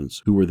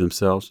consultants who were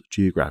themselves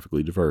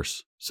geographically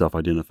diverse,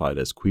 self-identified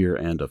as queer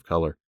and of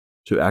color,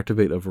 to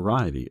activate a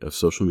variety of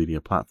social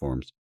media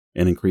platforms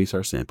and increase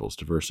our sample's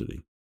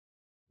diversity.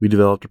 We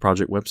developed a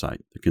project website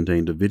that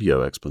contained a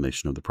video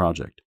explanation of the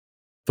project,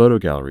 photo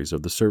galleries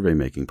of the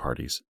survey-making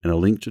parties, and a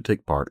link to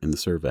take part in the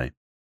survey.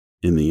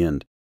 In the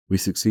end, we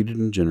succeeded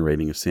in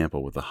generating a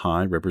sample with a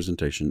high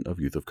representation of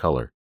youth of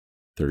color,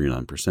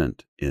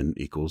 39%, N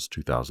equals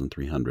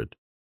 2,300,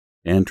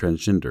 and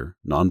transgender,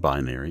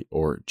 non-binary,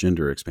 or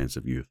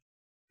gender-expansive youth,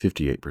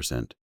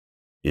 58%,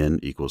 N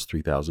equals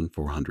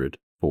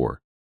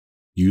 3,404.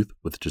 Youth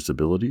with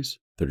disabilities,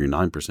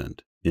 39%,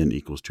 N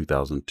equals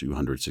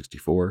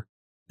 2,264,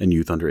 and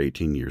youth under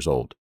 18 years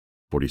old,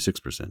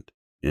 46%,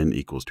 N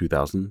equals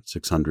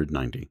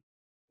 2,690.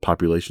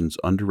 Populations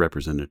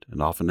underrepresented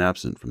and often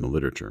absent from the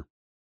literature.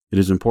 It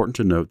is important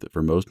to note that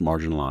for most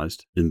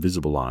marginalized,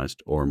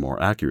 invisibilized, or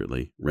more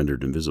accurately,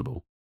 rendered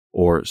invisible,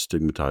 or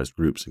stigmatized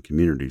groups and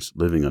communities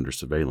living under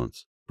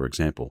surveillance, for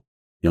example,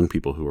 young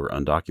people who are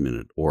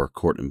undocumented or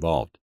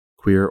court-involved,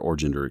 queer or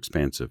gender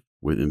expansive,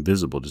 with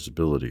invisible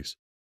disabilities,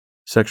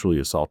 sexually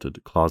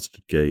assaulted,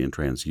 closeted gay and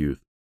trans youth,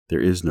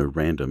 there is no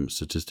random,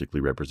 statistically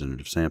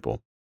representative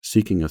sample.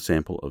 Seeking a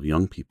sample of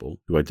young people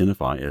who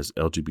identify as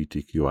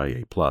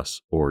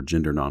LGBTQIA+, or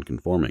gender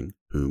nonconforming,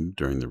 whom,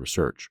 during the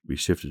research, we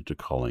shifted to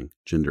calling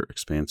gender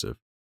expansive,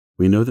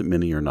 we know that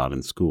many are not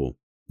in school,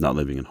 not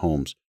living in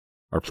homes,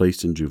 are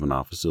placed in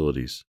juvenile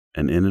facilities,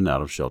 and in and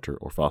out of shelter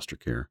or foster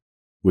care.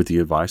 With the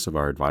advice of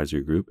our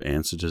advisory group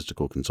and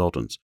statistical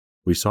consultants,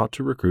 we sought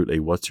to recruit a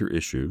What's Your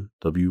Issue,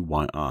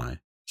 WYI,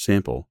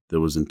 sample that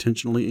was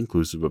intentionally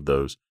inclusive of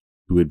those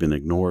who had been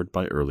ignored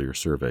by earlier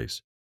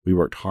surveys. We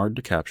worked hard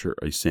to capture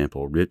a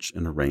sample rich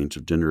in a range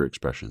of gender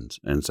expressions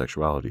and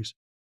sexualities,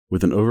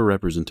 with an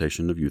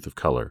overrepresentation of youth of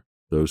color,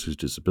 those whose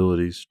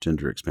disabilities,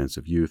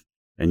 gender-expansive youth,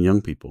 and young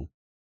people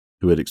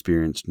who had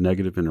experienced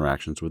negative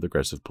interactions with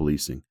aggressive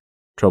policing,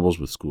 troubles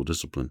with school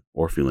discipline,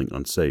 or feeling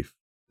unsafe,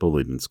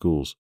 bullied in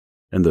schools,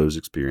 and those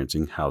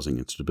experiencing housing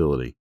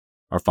instability.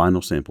 Our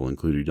final sample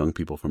included young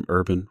people from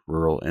urban,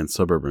 rural, and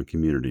suburban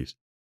communities,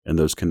 and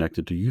those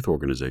connected to youth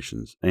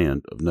organizations,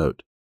 and, of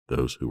note,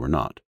 those who were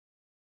not.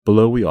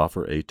 Below we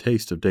offer a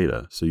taste of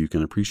data so you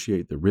can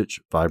appreciate the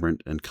rich,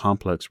 vibrant, and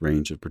complex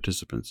range of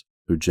participants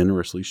who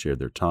generously shared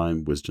their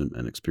time, wisdom,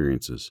 and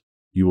experiences.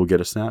 You will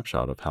get a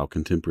snapshot of how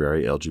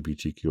contemporary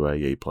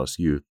LGBTQIA+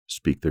 youth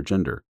speak their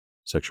gender,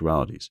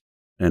 sexualities,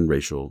 and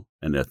racial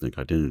and ethnic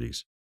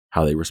identities,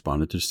 how they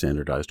responded to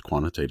standardized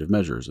quantitative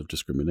measures of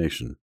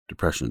discrimination,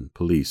 depression,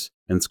 police,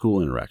 and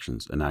school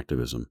interactions and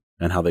activism,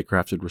 and how they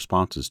crafted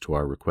responses to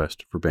our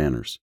request for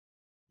banners.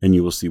 And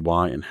you will see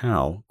why and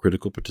how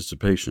critical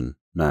participation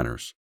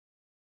matters.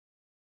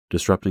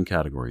 Disrupting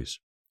categories,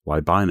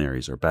 why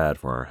binaries are bad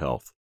for our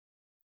health.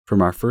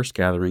 From our first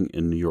gathering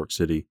in New York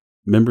City,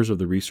 members of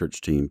the research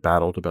team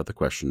battled about the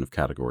question of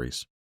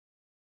categories.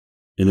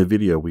 In a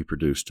video we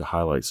produced to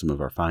highlight some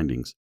of our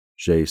findings,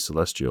 Jay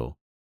Celestial,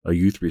 a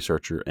youth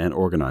researcher and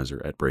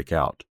organizer at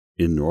Breakout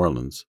in New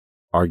Orleans,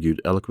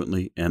 argued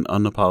eloquently and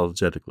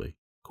unapologetically,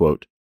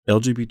 quote,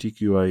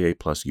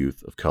 LGBTQIA+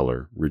 youth of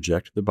color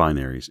reject the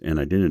binaries and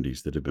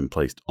identities that have been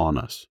placed on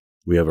us.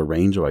 We have a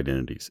range of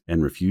identities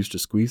and refuse to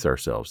squeeze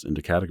ourselves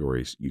into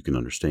categories you can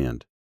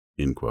understand.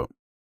 End quote.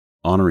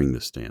 Honoring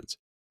this stance,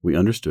 we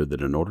understood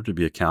that in order to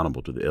be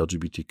accountable to the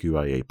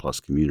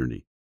LGBTQIA+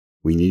 community,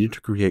 we needed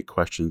to create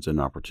questions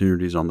and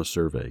opportunities on the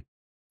survey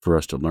for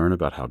us to learn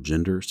about how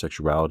gender,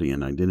 sexuality,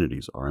 and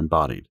identities are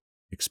embodied,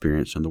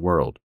 experienced in the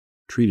world,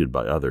 treated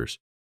by others,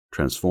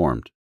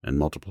 transformed, and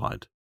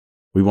multiplied.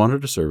 We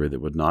wanted a survey that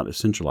would not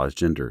essentialize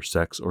gender,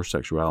 sex, or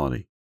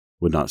sexuality,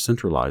 would not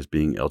centralize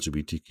being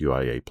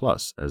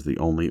LGBTQIA+ as the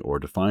only or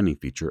defining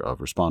feature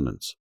of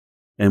respondents,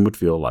 and would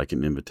feel like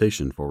an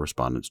invitation for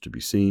respondents to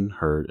be seen,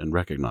 heard, and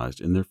recognized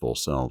in their full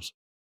selves.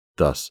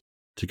 Thus,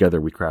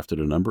 together we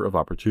crafted a number of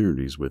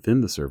opportunities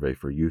within the survey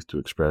for youth to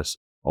express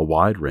a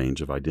wide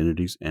range of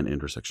identities and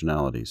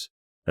intersectionalities.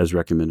 As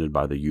recommended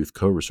by the youth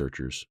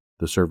co-researchers,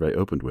 the survey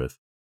opened with,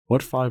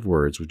 what 5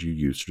 words would you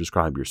use to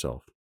describe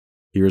yourself?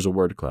 Here is a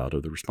word cloud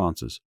of the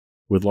responses,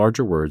 with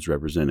larger words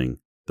representing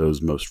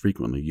those most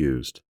frequently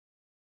used.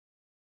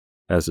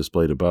 As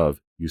displayed above,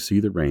 you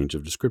see the range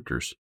of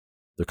descriptors,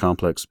 the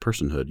complex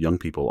personhood young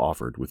people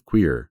offered with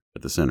queer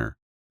at the center,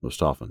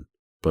 most often,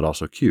 but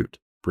also cute,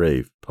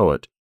 brave,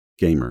 poet,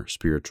 gamer,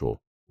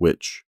 spiritual,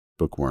 witch,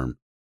 bookworm,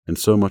 and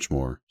so much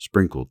more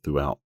sprinkled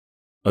throughout.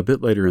 A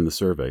bit later in the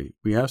survey,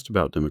 we asked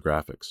about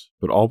demographics,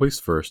 but always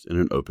first in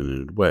an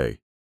open-ended way.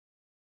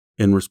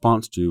 In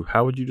response to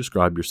how would you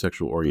describe your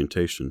sexual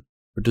orientation,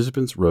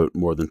 participants wrote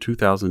more than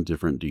 2,000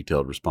 different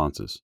detailed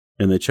responses,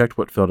 and they checked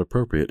what felt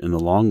appropriate in the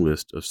long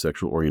list of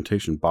sexual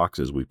orientation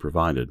boxes we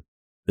provided.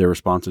 Their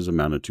responses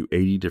amounted to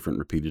 80 different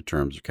repeated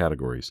terms or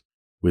categories,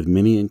 with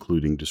many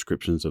including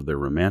descriptions of their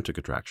romantic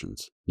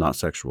attractions, not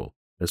sexual,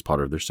 as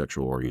part of their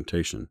sexual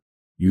orientation.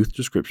 Youth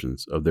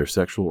descriptions of their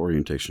sexual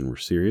orientation were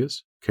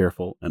serious,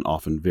 careful, and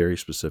often very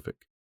specific.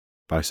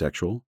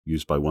 Bisexual,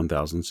 used by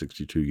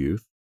 1,062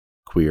 youth.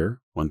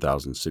 Queer,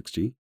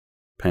 1,060.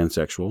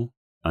 Pansexual,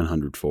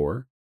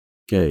 904.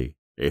 Gay,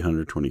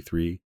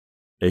 823.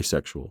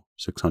 Asexual,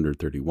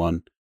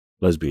 631.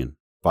 Lesbian,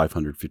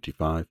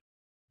 555.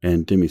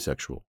 And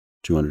demisexual,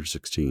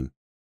 216.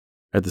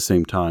 At the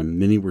same time,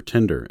 many were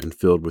tender and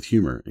filled with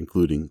humor,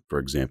 including, for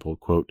example,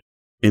 quote,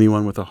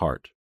 anyone with a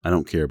heart, I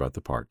don't care about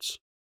the parts.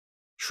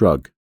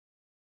 Shrug,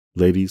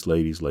 ladies,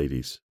 ladies,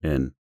 ladies,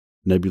 and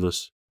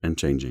nebulous and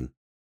changing.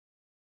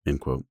 End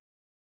quote.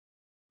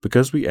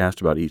 Because we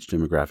asked about each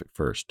demographic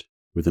first,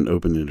 with an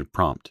open-ended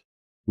prompt,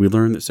 We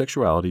learned that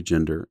sexuality,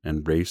 gender,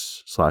 and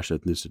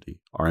race/ethnicity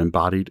are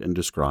embodied and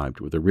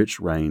described with a rich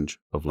range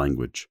of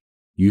language.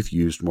 Youth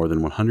used more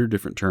than 100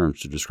 different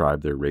terms to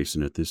describe their race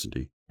and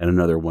ethnicity, and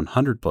another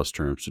 100 plus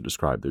terms to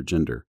describe their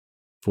gender.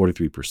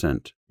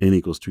 43%, N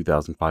equals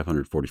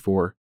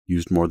 2,544,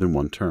 used more than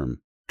one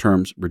term.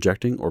 Terms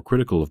rejecting or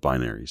critical of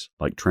binaries,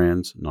 like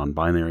trans,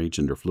 non-binary,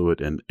 gender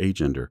fluid, and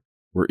agender,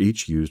 were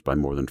each used by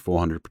more than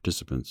 400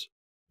 participants.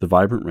 The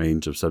vibrant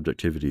range of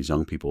subjectivities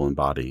young people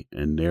embody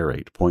and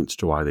narrate points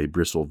to why they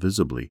bristle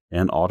visibly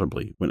and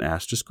audibly when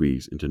asked to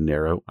squeeze into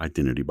narrow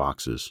identity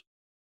boxes.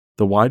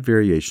 The wide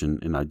variation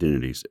in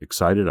identities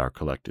excited our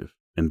collective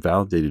and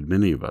validated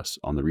many of us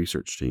on the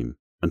research team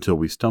until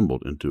we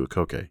stumbled into a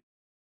coque.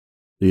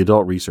 The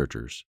adult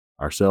researchers,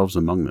 ourselves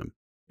among them,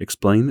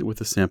 explained that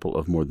with a sample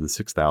of more than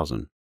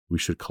 6,000, we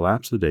should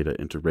collapse the data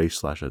into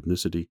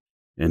race/ethnicity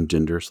and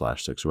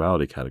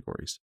gender/sexuality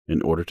categories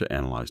in order to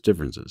analyze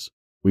differences.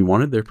 We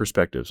wanted their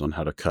perspectives on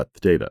how to cut the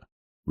data.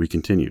 We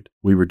continued.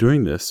 We were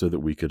doing this so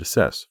that we could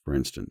assess, for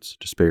instance,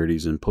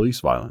 disparities in police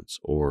violence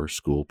or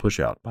school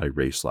pushout by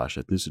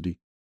race/ethnicity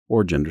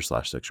or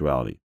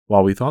gender/sexuality.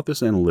 While we thought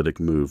this analytic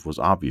move was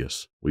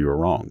obvious, we were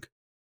wrong.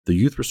 The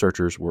youth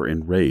researchers were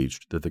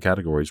enraged that the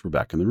categories were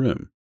back in the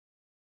room.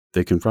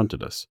 They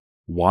confronted us.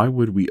 Why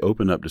would we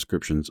open up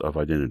descriptions of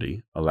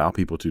identity, allow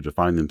people to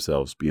define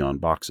themselves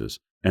beyond boxes,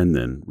 and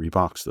then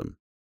rebox them?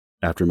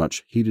 After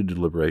much heated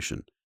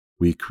deliberation,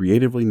 we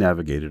creatively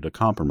navigated a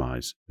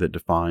compromise that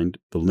defined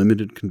the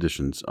limited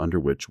conditions under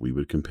which we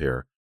would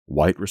compare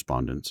white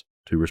respondents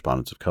to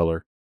respondents of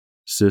color,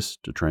 cis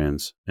to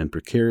trans, and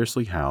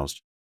precariously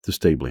housed to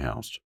stably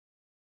housed.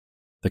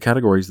 The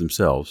categories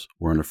themselves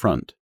were an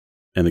affront,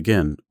 and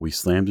again we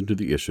slammed into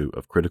the issue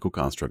of critical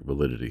construct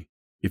validity.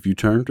 If you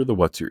turn to the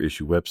What's Your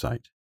Issue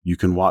website, you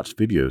can watch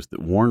videos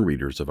that warn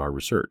readers of our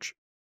research,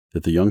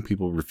 that the young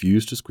people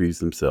refuse to squeeze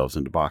themselves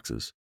into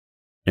boxes,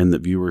 and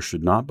that viewers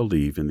should not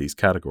believe in these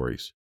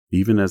categories,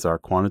 even as our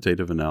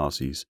quantitative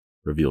analyses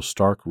reveal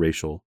stark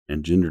racial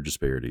and gender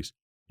disparities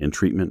in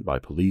treatment by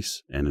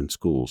police and in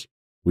schools.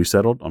 We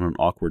settled on an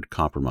awkward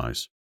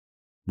compromise.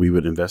 We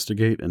would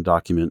investigate and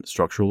document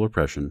structural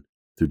oppression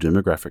through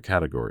demographic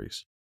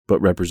categories, but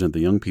represent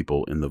the young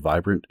people in the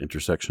vibrant,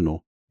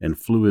 intersectional, and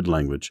fluid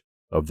language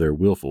of their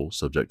willful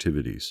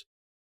subjectivities.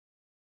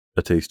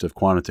 A taste of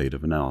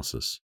quantitative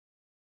analysis.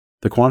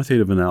 The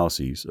quantitative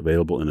analyses,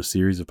 available in a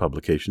series of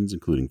publications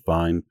including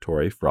Fine,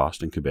 Torre,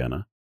 Frost, and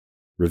Cabana,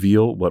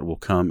 reveal what will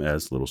come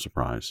as little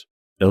surprise.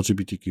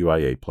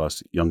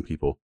 LGBTQIA+ young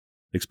people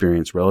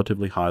experience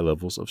relatively high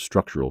levels of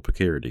structural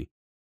precarity,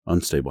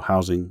 unstable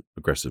housing,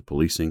 aggressive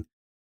policing,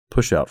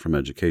 push-out from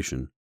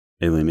education,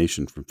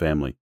 alienation from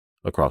family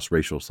across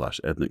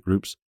racial/ethnic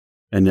groups,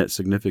 and yet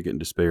significant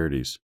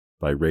disparities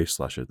by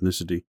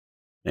race/ethnicity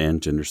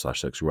and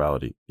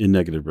gender/sexuality in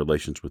negative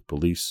relations with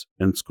police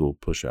and school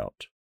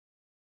push-out.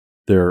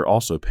 There are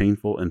also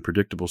painful and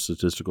predictable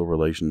statistical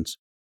relations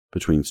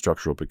between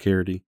structural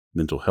precarity,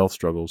 mental health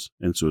struggles,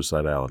 and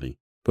suicidality.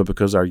 But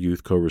because our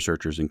youth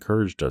co-researchers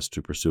encouraged us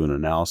to pursue an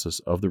analysis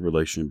of the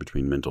relation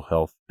between mental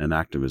health and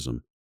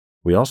activism,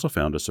 we also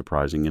found a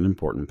surprising and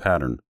important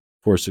pattern.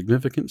 For a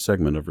significant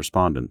segment of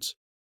respondents,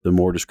 the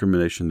more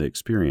discrimination they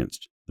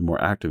experienced, the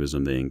more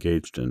activism they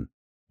engaged in,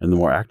 and the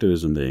more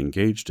activism they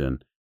engaged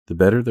in, the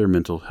better their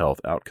mental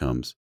health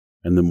outcomes,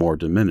 and the more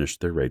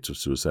diminished their rates of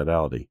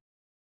suicidality.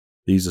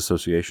 These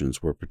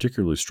associations were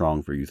particularly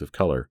strong for youth of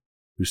color,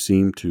 who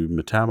seemed to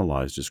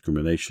metabolize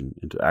discrimination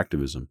into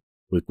activism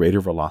with greater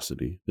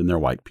velocity than their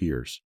white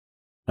peers.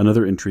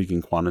 Another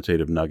intriguing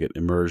quantitative nugget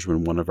emerged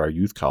when one of our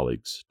youth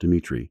colleagues,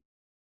 Dimitri,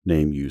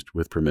 name used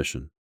with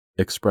permission,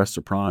 expressed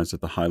surprise at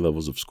the high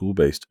levels of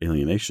school-based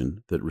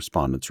alienation that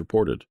respondents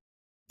reported.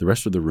 The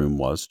rest of the room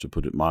was, to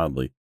put it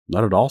mildly,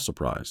 not at all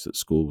surprised that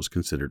school was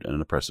considered an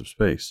oppressive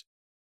space.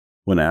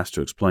 When asked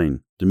to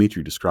explain,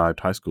 Dimitri described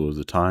high school as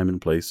a time and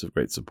place of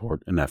great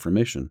support and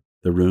affirmation.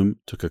 The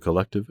room took a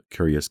collective,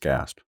 curious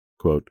gasp.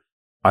 Quote,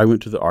 "I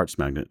went to the Arts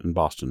Magnet in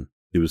Boston.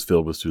 It was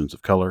filled with students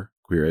of color,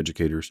 queer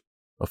educators,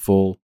 a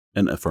full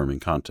and affirming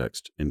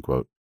context." End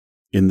quote.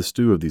 In the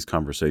stew of these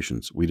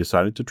conversations, we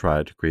decided to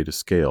try to create a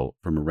scale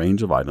from a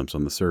range of items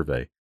on the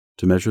survey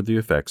to measure the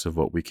effects of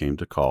what we came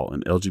to call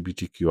an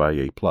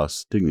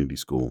LGBTQIA+ dignity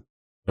school.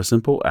 A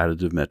simple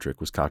additive metric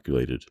was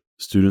calculated.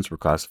 Students were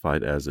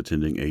classified as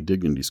attending a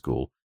dignity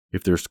school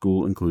if their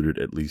school included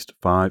at least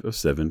 5 of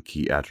 7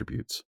 key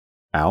attributes: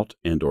 out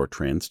and/or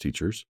trans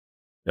teachers,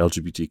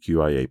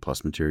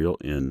 LGBTQIA+ material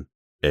in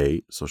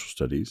A. social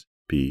studies,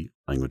 B.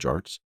 language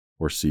arts,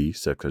 or C.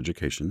 sex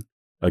education,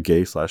 a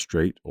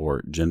gay/straight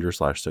or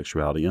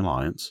gender/sexuality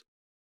alliance,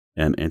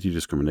 an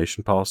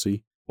anti-discrimination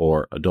policy,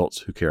 or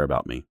adults who care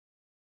about me.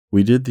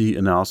 We did the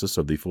analysis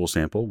of the full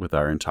sample with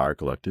our entire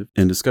collective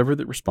and discovered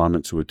that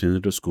respondents who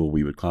attended a school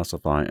we would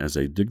classify as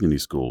a dignity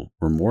school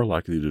were more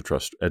likely to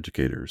trust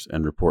educators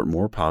and report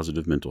more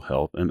positive mental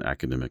health and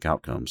academic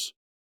outcomes.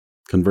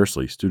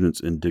 Conversely, students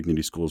in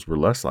dignity schools were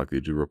less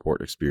likely to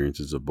report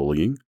experiences of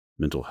bullying,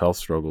 mental health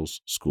struggles,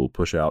 school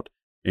pushout,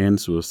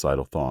 and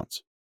suicidal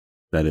thoughts.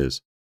 That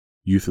is,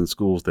 youth in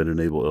schools that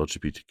enable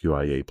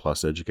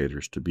LGBTQIA+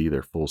 educators to be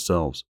their full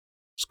selves,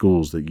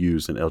 schools that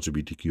use an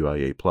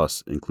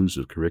LGBTQIA+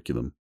 inclusive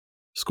curriculum,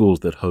 schools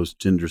that host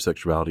gender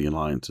sexuality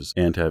alliances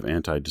and have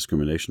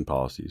anti-discrimination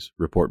policies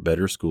report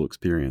better school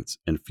experience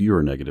and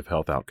fewer negative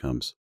health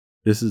outcomes.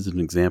 This is an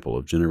example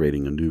of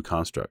generating a new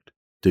construct,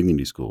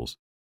 dignity schools,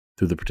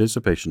 through the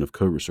participation of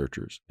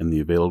co-researchers and the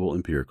available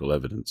empirical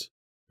evidence.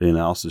 The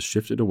analysis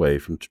shifted away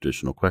from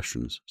traditional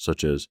questions,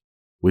 such as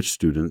which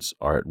students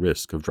are at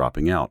risk of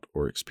dropping out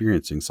or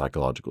experiencing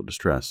psychological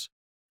distress,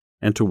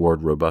 and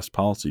toward robust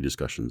policy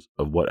discussions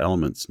of what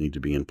elements need to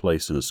be in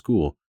place in a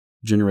school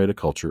to generate a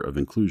culture of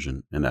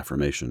inclusion and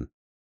affirmation.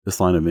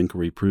 This line of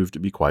inquiry proved to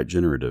be quite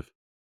generative.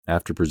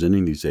 After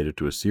presenting these data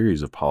to a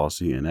series of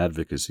policy and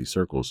advocacy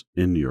circles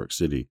in New York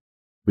City,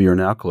 we are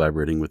now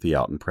collaborating with the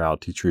Out and Proud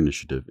Teacher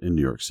Initiative in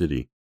New York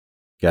City,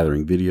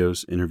 gathering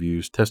videos,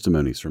 interviews,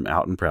 testimonies from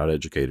out and proud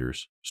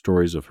educators,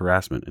 stories of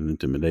harassment and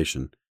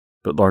intimidation,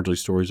 but largely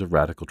stories of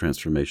radical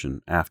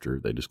transformation after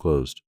they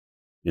disclosed,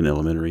 in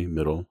elementary,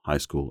 middle, high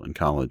school, and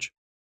college.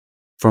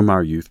 From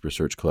our youth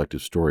research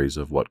collective stories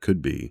of what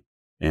could be,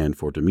 and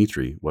for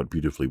Dimitri, what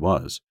beautifully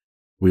was,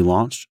 we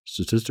launched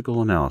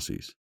statistical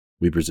analyses.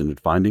 We presented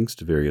findings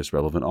to various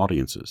relevant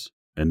audiences,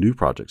 and new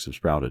projects have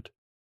sprouted.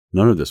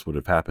 None of this would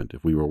have happened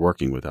if we were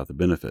working without the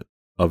benefit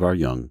of our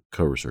young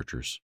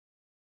co-researchers.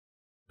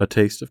 A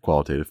taste of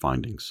qualitative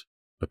findings,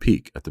 a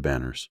peek at the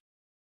banners.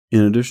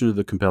 In addition to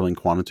the compelling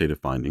quantitative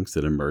findings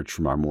that emerge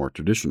from our more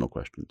traditional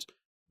questions,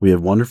 we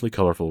have wonderfully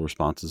colorful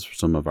responses for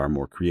some of our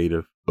more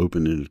creative,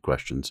 open-ended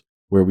questions,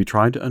 where we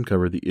tried to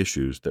uncover the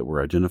issues that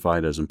were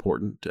identified as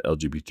important to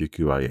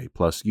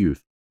LGBTQIA+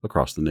 youth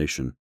across the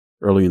nation.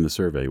 Early in the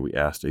survey, we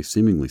asked a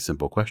seemingly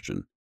simple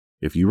question.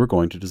 If you were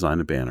going to design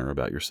a banner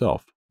about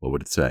yourself, what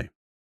would it say?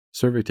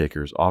 Survey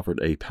takers offered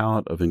a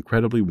palette of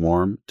incredibly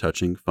warm,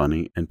 touching,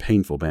 funny, and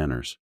painful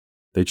banners.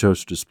 They chose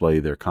to display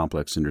their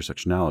complex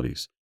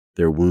intersectionalities,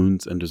 their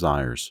wounds and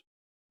desires.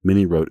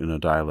 Many wrote in a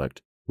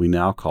dialect we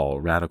now call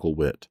radical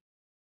wit.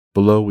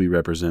 Below we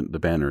represent the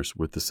banners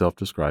with the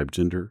self-described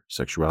gender,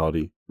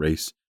 sexuality,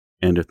 race,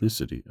 and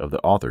ethnicity of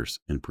the authors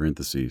in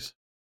parentheses.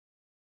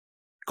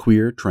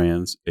 Queer,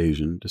 trans,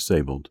 Asian,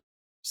 disabled,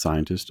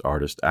 scientist,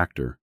 artist,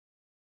 actor.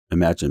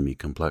 Imagine me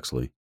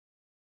complexly.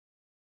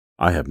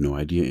 I have no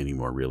idea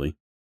anymore, really.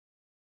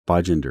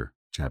 By gender,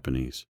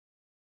 Japanese.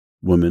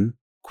 Woman,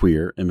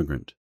 queer,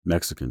 immigrant,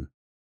 Mexican.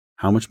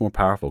 How much more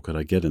powerful could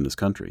I get in this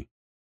country?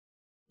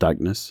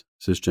 Dykeness,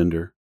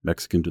 cisgender,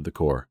 Mexican to the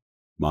core,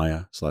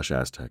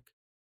 Maya/Aztec.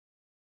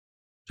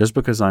 Just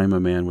because I am a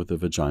man with a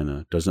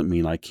vagina doesn't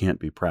mean I can't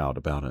be proud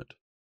about it.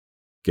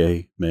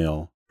 Gay,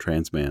 male,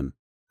 trans man,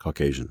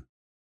 Caucasian.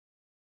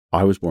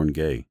 I was born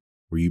gay.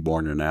 Were you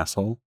born an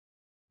asshole?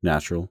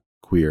 Natural,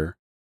 queer,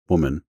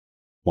 woman,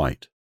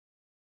 white.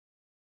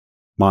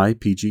 My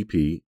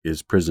PGP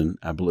is prison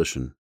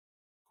abolition.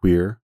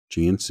 Queer,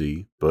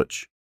 GNC,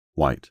 butch,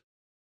 white.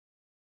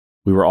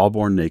 We were all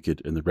born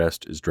naked and the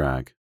rest is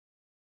drag.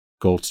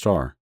 Gold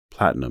star,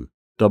 platinum,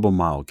 double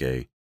mile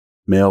gay,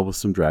 male with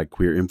some drag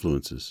queer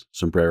influences,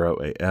 sombrero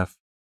AF,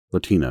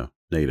 Latino,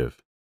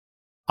 native.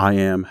 I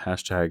am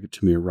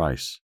 #Tamir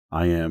Rice.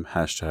 I am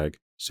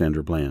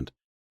 #Sandra Bland.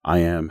 I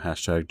am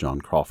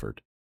 #John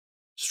Crawford.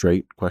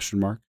 Straight, ?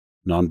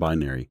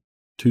 Non-binary,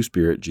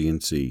 two-spirit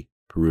GNC,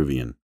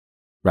 Peruvian.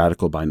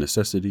 Radical by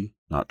necessity,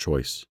 not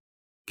choice.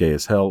 Gay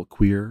as hell,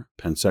 queer,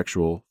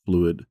 pansexual,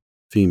 fluid,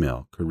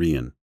 female,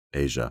 Korean,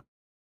 Asia.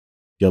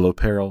 Yellow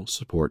peril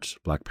supports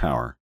Black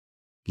power.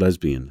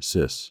 Lesbian,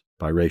 cis,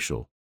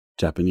 biracial,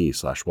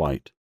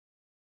 Japanese/white.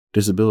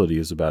 Disability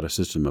is about a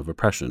system of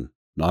oppression,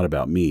 not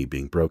about me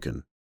being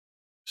broken.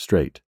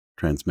 Straight,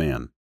 trans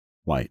man,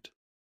 white.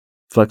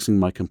 Flexing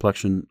my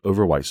complexion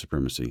over white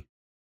supremacy.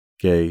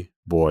 Gay,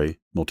 boy,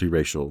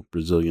 multiracial,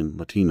 Brazilian,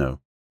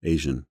 Latino,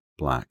 Asian,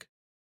 Black.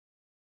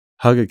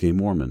 Hug a gay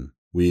Mormon.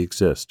 We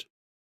exist.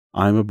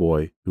 I am a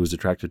boy who is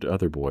attracted to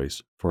other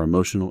boys for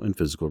emotional and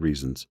physical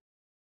reasons.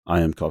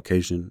 I am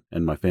Caucasian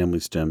and my family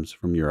stems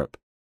from Europe.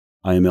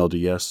 I am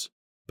LDS,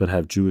 but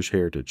have Jewish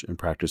heritage and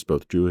practice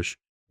both Jewish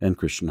and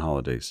Christian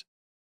holidays.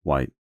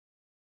 White.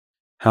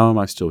 How am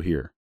I still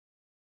here?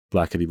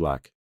 Blackity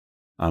black.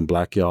 I'm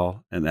Black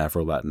y'all and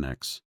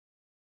Afro-Latinx.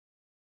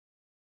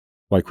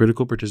 Why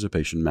critical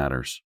participation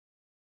matters.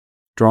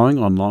 Drawing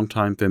on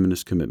longtime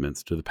feminist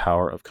commitments to the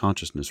power of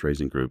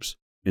consciousness-raising groups,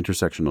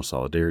 intersectional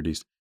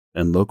solidarities,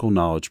 and local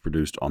knowledge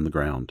produced on the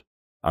ground,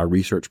 our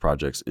research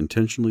projects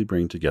intentionally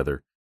bring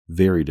together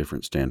very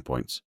different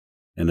standpoints,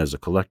 and as a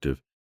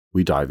collective,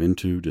 we dive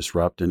into,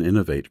 disrupt, and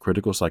innovate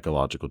critical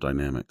psychological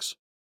dynamics.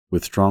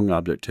 With strong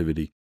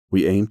objectivity,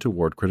 we aim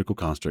toward critical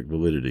construct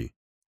validity.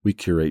 We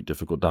curate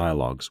difficult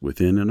dialogues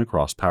within and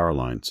across power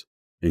lines,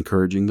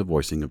 encouraging the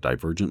voicing of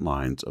divergent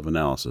lines of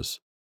analysis,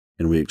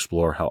 and we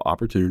explore how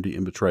opportunity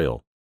and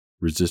betrayal,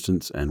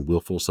 resistance, and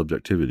willful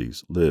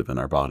subjectivities live in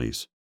our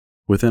bodies.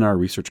 Within our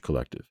research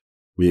collective,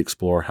 we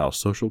explore how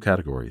social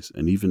categories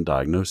and even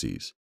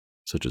diagnoses,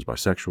 such as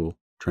bisexual,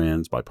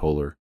 trans,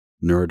 bipolar,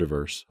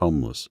 neurodiverse,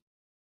 homeless,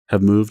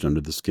 have moved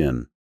under the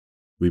skin.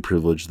 We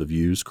privilege the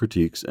views,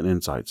 critiques, and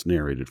insights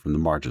narrated from the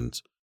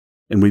margins,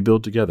 and we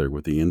build together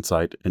with the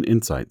insight and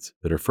insights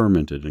that are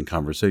fermented in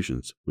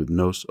conversations with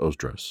nos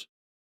otros.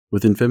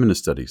 Within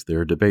feminist studies, there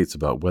are debates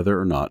about whether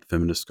or not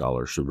feminist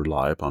scholars should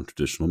rely upon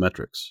traditional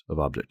metrics of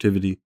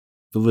objectivity,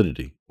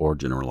 validity, or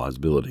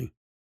generalizability,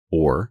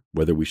 or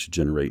whether we should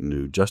generate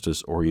new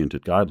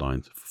justice-oriented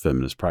guidelines for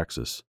feminist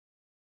praxis.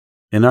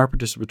 In our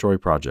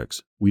participatory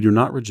projects, we do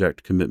not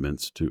reject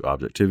commitments to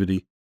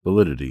objectivity,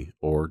 validity,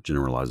 or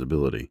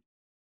generalizability.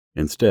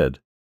 Instead,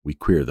 we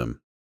queer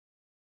them.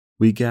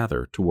 We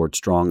gather toward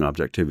strong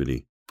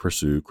objectivity,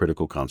 pursue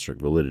critical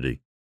construct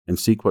validity, and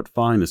seek what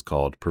Fine has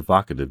called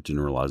provocative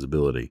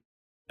generalizability,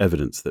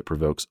 evidence that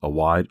provokes a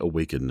wide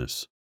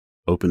awakenedness,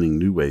 opening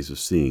new ways of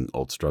seeing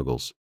old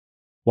struggles.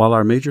 While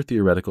our major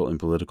theoretical and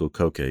political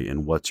coquet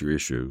in What's Your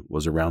Issue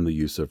was around the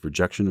use of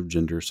rejection of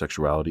gender,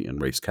 sexuality,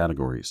 and race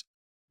categories,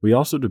 we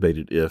also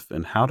debated if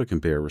and how to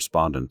compare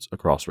respondents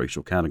across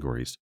racial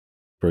categories,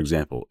 for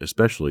example,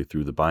 especially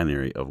through the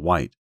binary of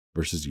white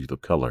versus youth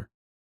of color.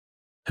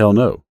 Hell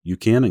no, you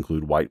can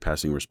include white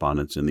passing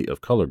respondents in the of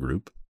color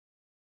group.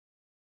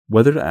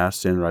 Whether to ask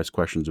standardized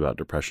questions about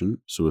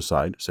depression,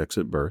 suicide, sex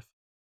at birth.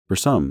 For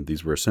some,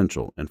 these were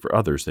essential, and for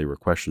others, they were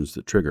questions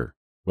that trigger,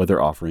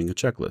 whether offering a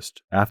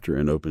checklist after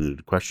an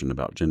open-ended question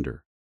about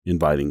gender,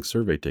 inviting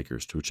survey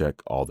takers to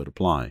check all that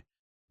apply,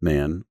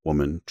 man,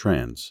 woman,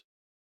 trans.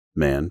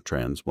 Man,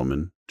 trans,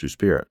 woman,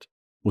 two-spirit,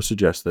 will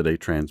suggest that a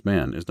trans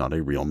man is not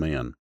a real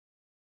man.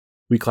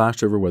 We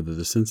clashed over whether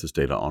the census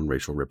data on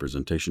racial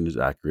representation is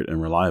accurate and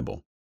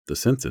reliable. The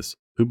census?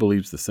 Who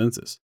believes the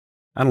census?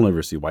 I don't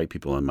ever see white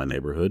people in my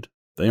neighborhood.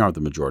 They aren't the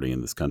majority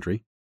in this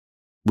country.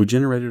 We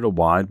generated a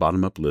wide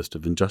bottom-up list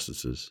of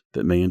injustices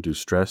that may induce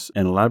stress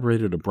and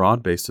elaborated a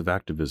broad base of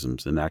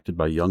activisms enacted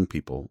by young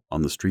people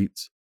on the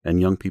streets and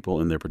young people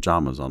in their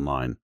pajamas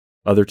online.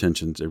 Other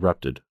tensions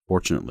erupted,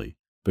 fortunately,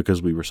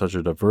 because we were such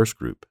a diverse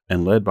group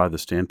and led by the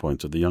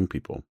standpoints of the young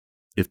people.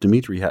 If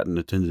Dimitri hadn't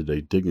attended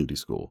a dignity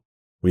school,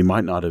 we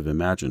might not have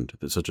imagined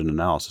that such an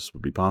analysis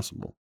would be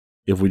possible.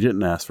 If we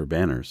didn't ask for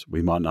banners,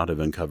 we might not have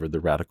uncovered the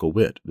radical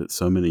wit that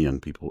so many young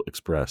people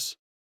express.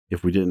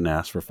 If we didn't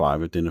ask for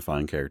 5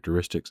 identifying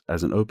characteristics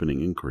as an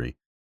opening inquiry,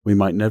 we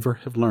might never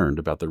have learned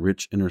about the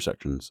rich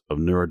intersections of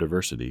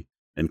neurodiversity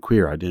and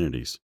queer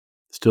identities,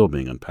 still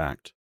being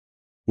unpacked.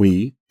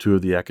 We, 2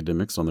 of the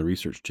academics on the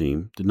research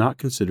team, did not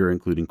consider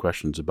including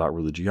questions about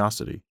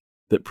religiosity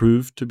that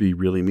proved to be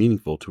really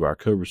meaningful to our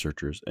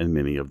co-researchers and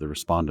many of the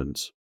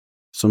respondents.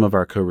 Some of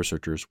our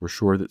co-researchers were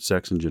sure that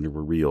sex and gender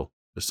were real,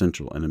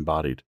 essential, and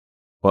embodied,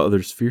 while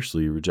others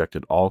fiercely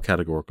rejected all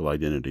categorical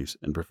identities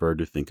and preferred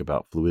to think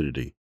about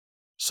fluidity.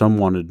 Some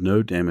wanted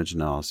no damage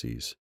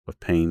analyses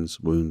of pains,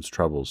 wounds,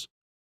 troubles,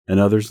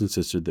 and others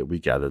insisted that we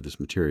gather this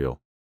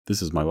material.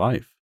 This is my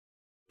life,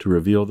 to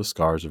reveal the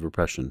scars of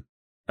repression.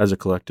 As a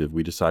collective,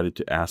 we decided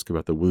to ask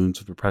about the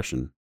wounds of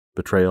oppression,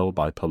 betrayal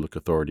by public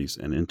authorities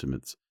and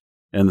intimates,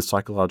 and the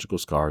psychological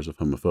scars of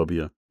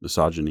homophobia,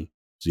 misogyny,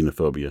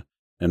 xenophobia,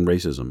 and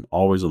racism,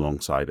 always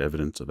alongside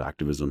evidence of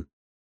activism,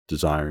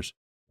 desires,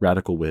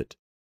 radical wit,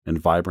 and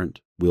vibrant,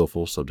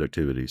 willful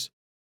subjectivities.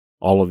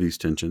 All of these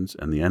tensions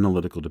and the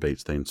analytical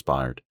debates they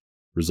inspired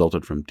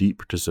resulted from deep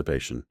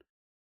participation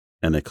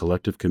and a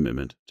collective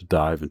commitment to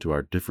dive into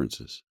our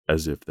differences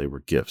as if they were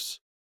gifts,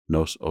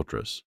 nos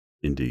otros,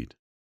 indeed.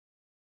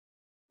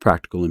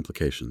 Practical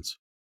implications.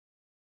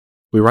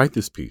 We write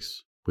this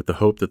piece with the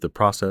hope that the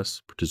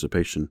process,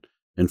 participation,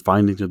 and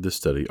findings of this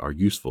study are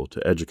useful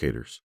to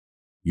educators,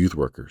 youth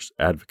workers,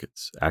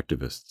 advocates,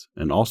 activists,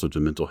 and also to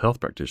mental health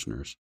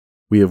practitioners.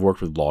 We have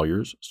worked with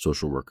lawyers,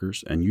 social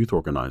workers, and youth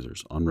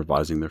organizers on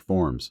revising their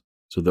forms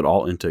so that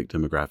all intake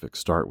demographics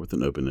start with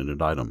an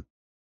open-ended item.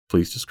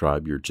 Please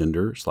describe your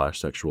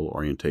gender/sexual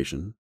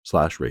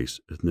orientation/race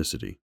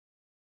ethnicity,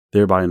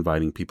 thereby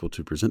inviting people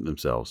to present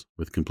themselves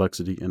with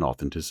complexity and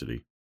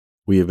authenticity.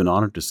 We have been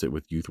honored to sit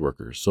with youth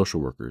workers, social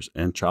workers,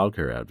 and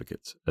childcare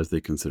advocates as they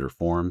consider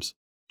forms,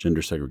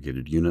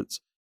 gender-segregated units,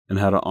 and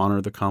how to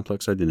honor the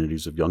complex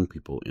identities of young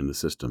people in the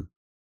system,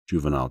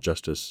 juvenile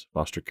justice,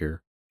 foster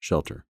care,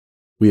 shelter.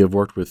 We have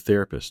worked with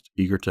therapists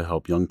eager to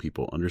help young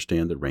people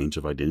understand the range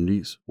of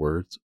identities,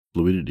 words,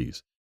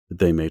 fluidities that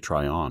they may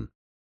try on,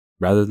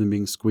 rather than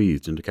being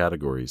squeezed into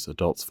categories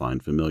adults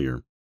find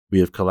familiar. We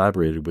have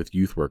collaborated with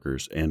youth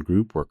workers and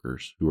group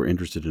workers who are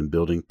interested in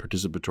building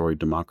participatory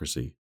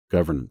democracy,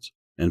 governance,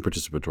 and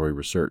participatory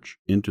research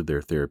into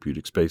their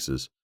therapeutic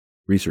spaces,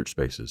 research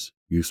spaces,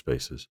 youth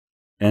spaces,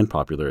 and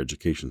popular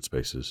education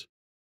spaces,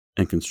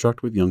 and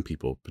construct with young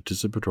people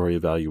participatory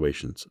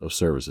evaluations of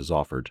services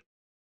offered.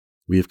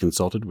 We have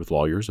consulted with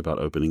lawyers about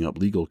opening up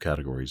legal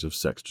categories of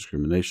sex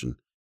discrimination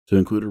to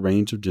include a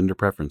range of gender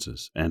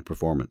preferences and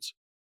performance,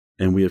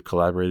 and we have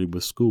collaborated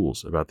with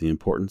schools about the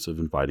importance of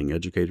inviting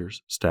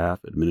educators,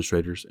 staff,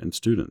 administrators, and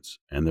students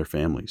and their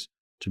families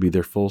to be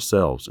their full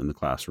selves in the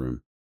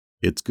classroom.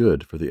 It's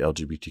good for the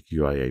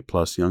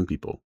LGBTQIA+ young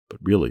people, but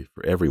really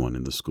for everyone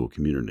in the school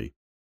community.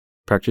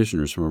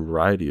 Practitioners from a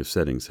variety of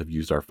settings have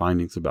used our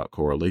findings about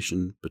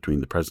correlation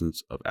between the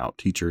presence of out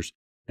teachers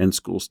and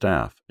school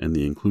staff, and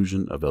the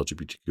inclusion of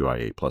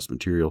LGBTQIA+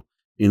 material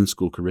in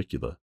school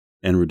curricula,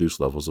 and reduced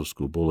levels of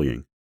school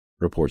bullying,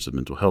 reports of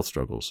mental health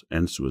struggles,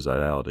 and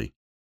suicidality.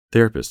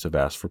 Therapists have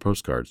asked for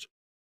postcards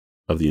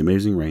of the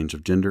amazing range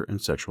of gender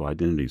and sexual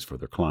identities for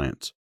their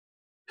clients.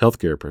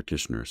 Healthcare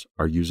practitioners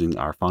are using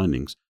our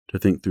findings to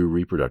think through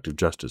reproductive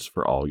justice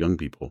for all young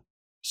people,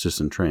 cis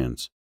and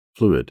trans,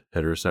 fluid,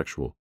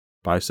 heterosexual,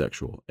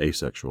 bisexual,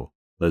 asexual,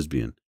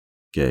 lesbian,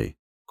 gay,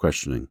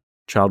 questioning.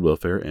 Child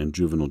welfare and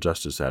juvenile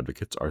justice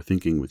advocates are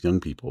thinking with young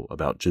people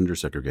about gender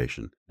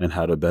segregation and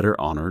how to better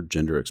honor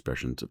gender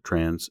expressions of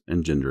trans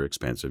and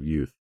gender-expansive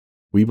youth.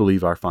 We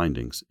believe our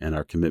findings and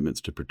our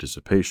commitments to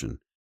participation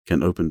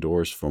can open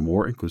doors for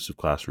more inclusive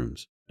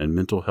classrooms and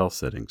mental health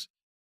settings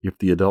if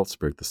the adults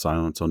break the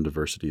silence on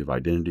diversity of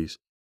identities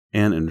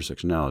and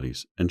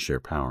intersectionalities and share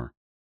power.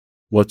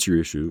 What's Your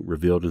Issue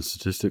revealed in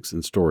statistics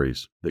and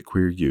stories that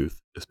queer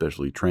youth,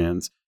 especially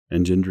trans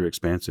and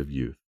gender-expansive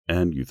youth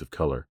and youth of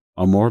color,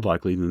 are more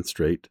likely than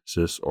straight,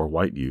 cis, or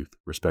white youth,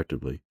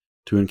 respectively,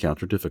 to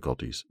encounter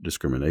difficulties,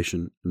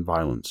 discrimination, and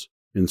violence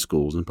in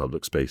schools and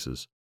public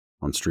spaces,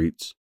 on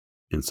streets,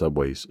 in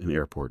subways and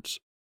airports,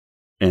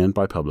 and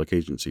by public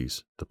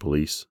agencies, the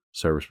police,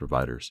 service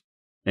providers,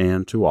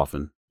 and, too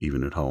often,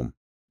 even at home.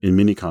 In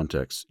many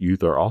contexts,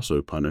 youth are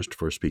also punished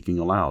for speaking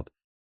aloud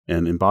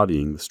and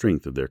embodying the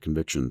strength of their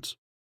convictions.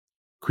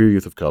 Queer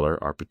youth of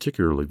color are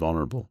particularly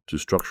vulnerable to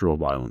structural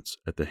violence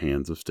at the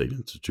hands of state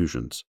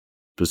institutions,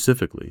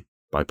 specifically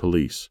by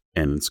police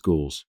and in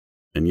schools.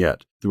 And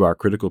yet, through our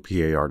critical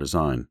PAR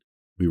design,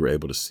 we were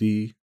able to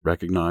see,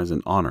 recognize,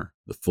 and honor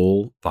the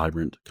full,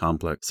 vibrant,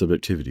 complex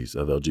subjectivities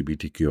of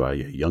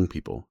LGBTQIA young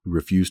people who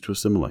refuse to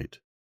assimilate,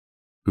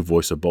 who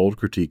voice a bold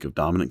critique of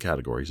dominant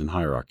categories and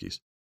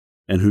hierarchies,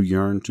 and who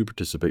yearn to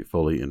participate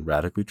fully in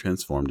radically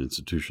transformed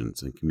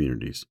institutions and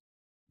communities.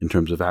 In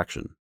terms of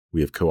action,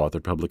 we have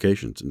co-authored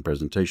publications and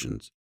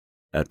presentations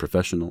at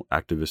professional,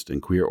 activist,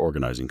 and queer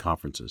organizing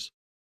conferences.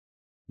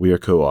 We are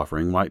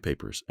co-authoring white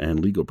papers and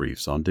legal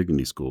briefs on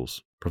dignity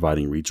schools,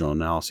 providing regional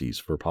analyses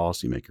for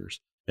policymakers,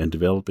 and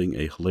developing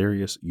a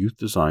hilarious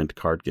youth-designed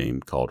card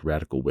game called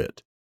Radical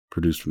Wit,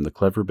 produced from the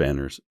clever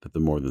banners that the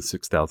more than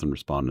 6,000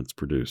 respondents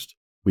produced.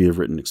 We have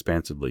written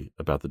expansively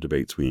about the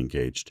debates we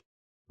engaged,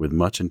 with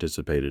much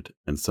anticipated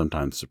and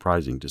sometimes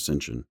surprising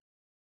dissension.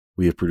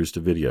 We have produced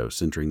a video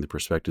centering the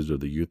perspectives of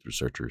the youth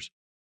researchers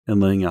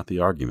and laying out the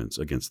arguments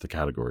against the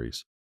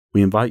categories.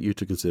 We invite you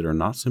to consider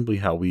not simply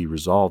how we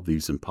resolve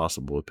these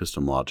impossible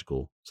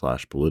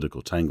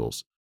epistemological/political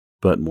tangles,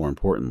 but more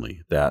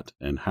importantly, that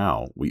and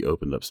how we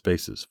opened up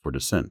spaces for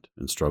dissent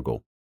and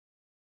struggle.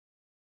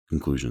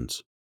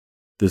 Conclusions.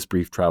 This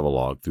brief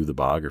travelogue through the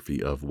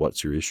biography of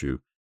What's Your Issue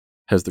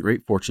has the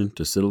great fortune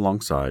to sit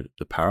alongside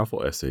the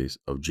powerful essays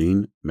of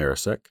Jean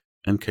Marisek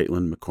and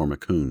Caitlin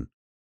McCormack-Coon,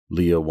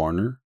 Leah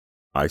Warner,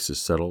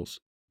 Isis Settles,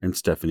 and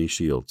Stephanie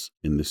Shields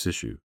in this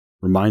issue,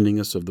 reminding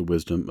us of the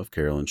wisdom of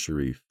Carolyn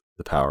Sharif,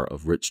 the power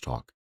of rich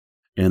talk,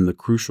 and the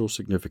crucial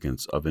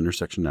significance of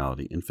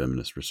intersectionality in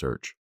feminist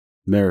research.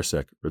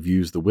 Marisek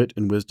reviews the wit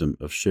and wisdom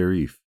of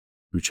Sharif,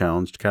 who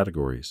challenged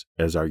categories,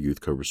 as our youth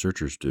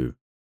co-researchers do,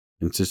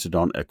 insisted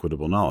on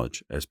equitable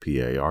knowledge, as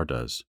PAR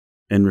does,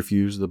 and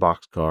refused the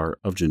boxcar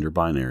of gender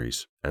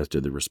binaries, as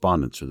did the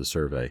respondents to the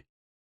survey,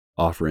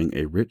 offering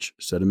a rich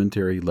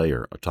sedimentary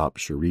layer atop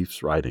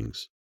Sharif's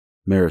writings.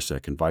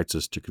 Marisek invites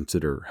us to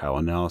consider how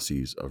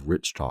analyses of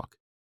rich talk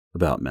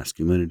about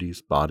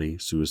masculinities, body,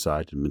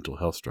 suicide, and mental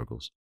health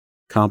struggles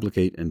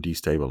complicate and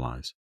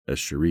destabilize, as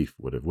Sharif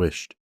would have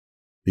wished,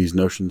 these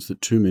notions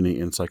that too many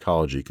in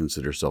psychology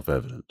consider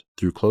self-evident.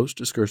 Through close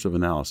discursive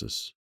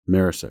analysis,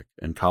 Marisek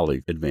and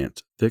colleagues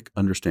advance thick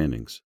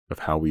understandings of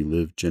how we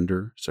live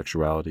gender,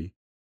 sexuality,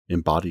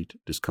 embodied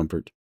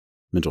discomfort,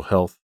 mental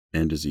health,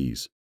 and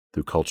disease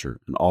through culture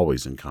and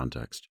always in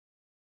context.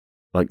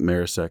 Like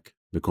Marisek,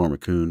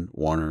 McCormack-Coon,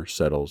 Warner,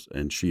 Settles,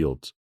 and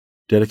Shields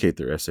dedicate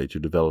their essay to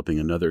developing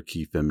another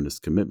key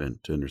feminist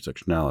commitment to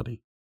intersectionality,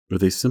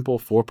 with a simple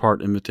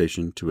 4-part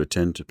invitation to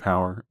attend to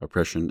power,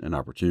 oppression, and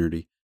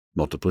opportunity,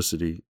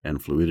 multiplicity,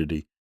 and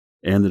fluidity,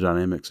 and the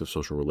dynamics of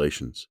social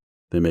relations.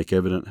 They make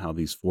evident how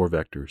these 4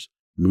 vectors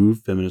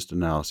move feminist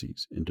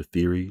analyses into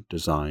theory,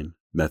 design,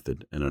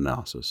 method, and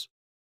analysis.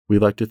 We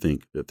like to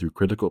think that through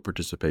critical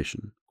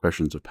participation,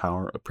 questions of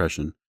power,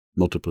 oppression,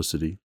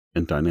 multiplicity,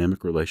 and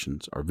dynamic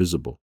relations are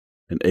visible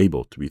and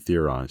able to be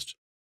theorized.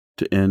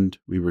 To end,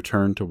 we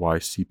return to why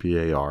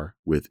CPAR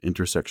with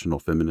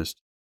intersectional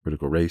feminist,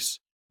 critical race,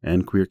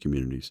 and queer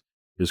communities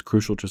is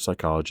crucial to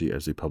psychology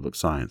as a public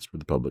science for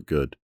the public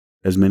good.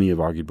 As many have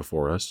argued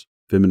before us,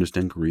 feminist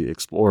inquiry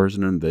explores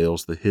and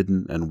unveils the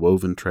hidden and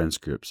woven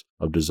transcripts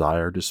of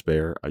desire,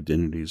 despair,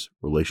 identities,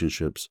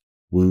 relationships,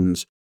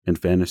 wounds, and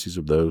fantasies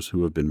of those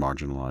who have been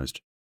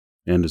marginalized.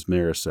 And as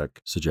Marisek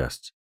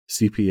suggests,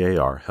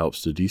 CPAR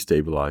helps to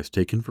destabilize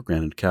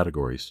taken-for-granted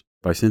categories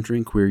by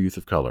centering queer youth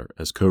of color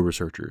as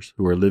co-researchers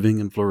who are living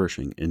and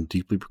flourishing in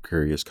deeply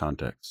precarious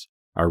contexts.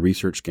 Our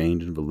research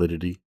gained in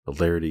validity,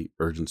 hilarity,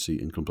 urgency,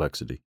 and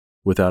complexity.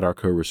 Without our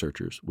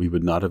co-researchers, we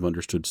would not have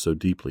understood so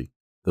deeply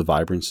the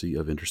vibrancy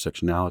of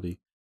intersectionality,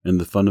 and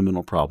the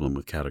fundamental problem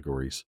with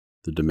categories,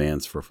 the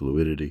demands for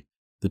fluidity,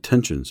 the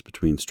tensions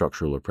between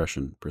structural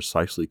oppression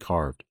precisely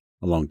carved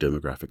along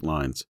demographic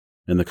lines,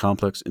 and the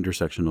complex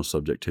intersectional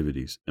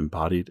subjectivities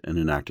embodied and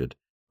enacted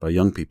by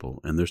young people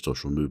and their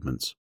social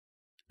movements.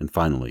 And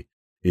finally,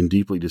 in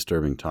deeply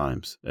disturbing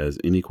times, as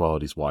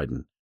inequalities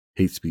widen,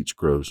 hate speech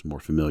grows more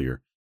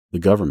familiar, the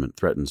government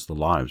threatens the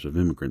lives of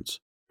immigrants,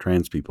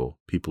 trans people,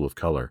 people of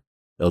color,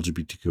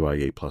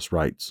 LGBTQIA+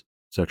 rights,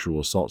 sexual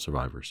assault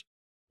survivors.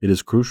 It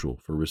is crucial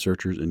for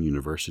researchers in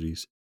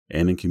universities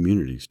and in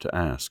communities to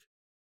ask,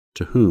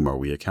 to whom are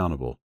we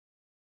accountable?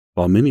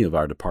 While many of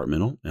our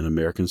departmental and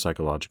American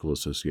Psychological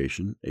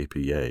Association,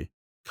 APA,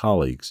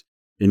 colleagues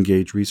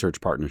engage research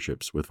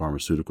partnerships with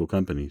pharmaceutical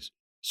companies,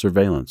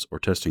 surveillance or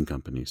testing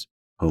companies,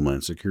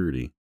 Homeland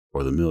Security,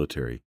 or the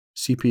military,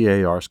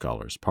 CPAR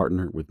scholars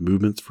partner with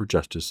movements for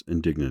justice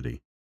and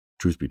dignity.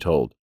 Truth be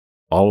told,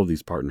 all of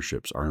these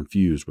partnerships are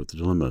infused with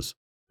dilemmas,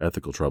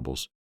 ethical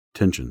troubles,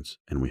 tensions,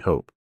 and we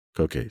hope,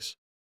 cocasse.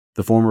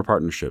 The former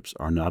partnerships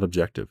are not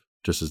objective,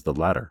 just as the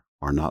latter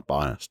are not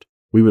biased.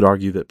 We would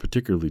argue that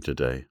particularly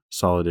today,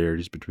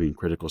 solidarities between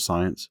critical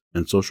science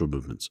and social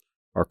movements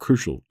are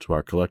crucial to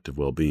our collective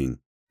well-being.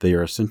 They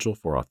are essential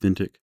for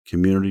authentic,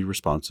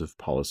 community-responsive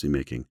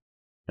policymaking,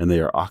 and they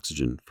are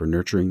oxygen for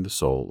nurturing the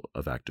soul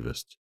of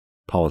activists,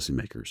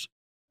 policymakers,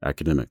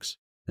 academics,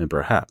 and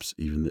perhaps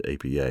even the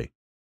APA.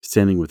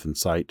 Standing within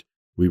sight,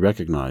 we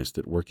recognize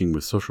that working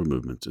with social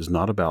movements is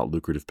not about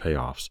lucrative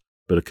payoffs,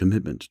 but a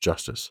commitment to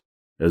justice.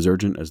 As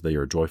urgent as they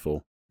are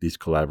joyful, these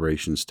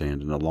collaborations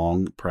stand in a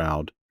long,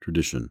 proud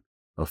tradition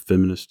of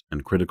feminist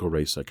and critical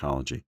race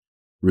psychology,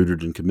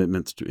 rooted in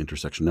commitments to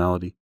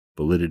intersectionality,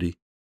 validity,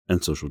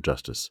 and social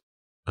justice,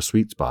 a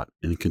sweet spot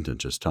in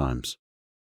contentious times.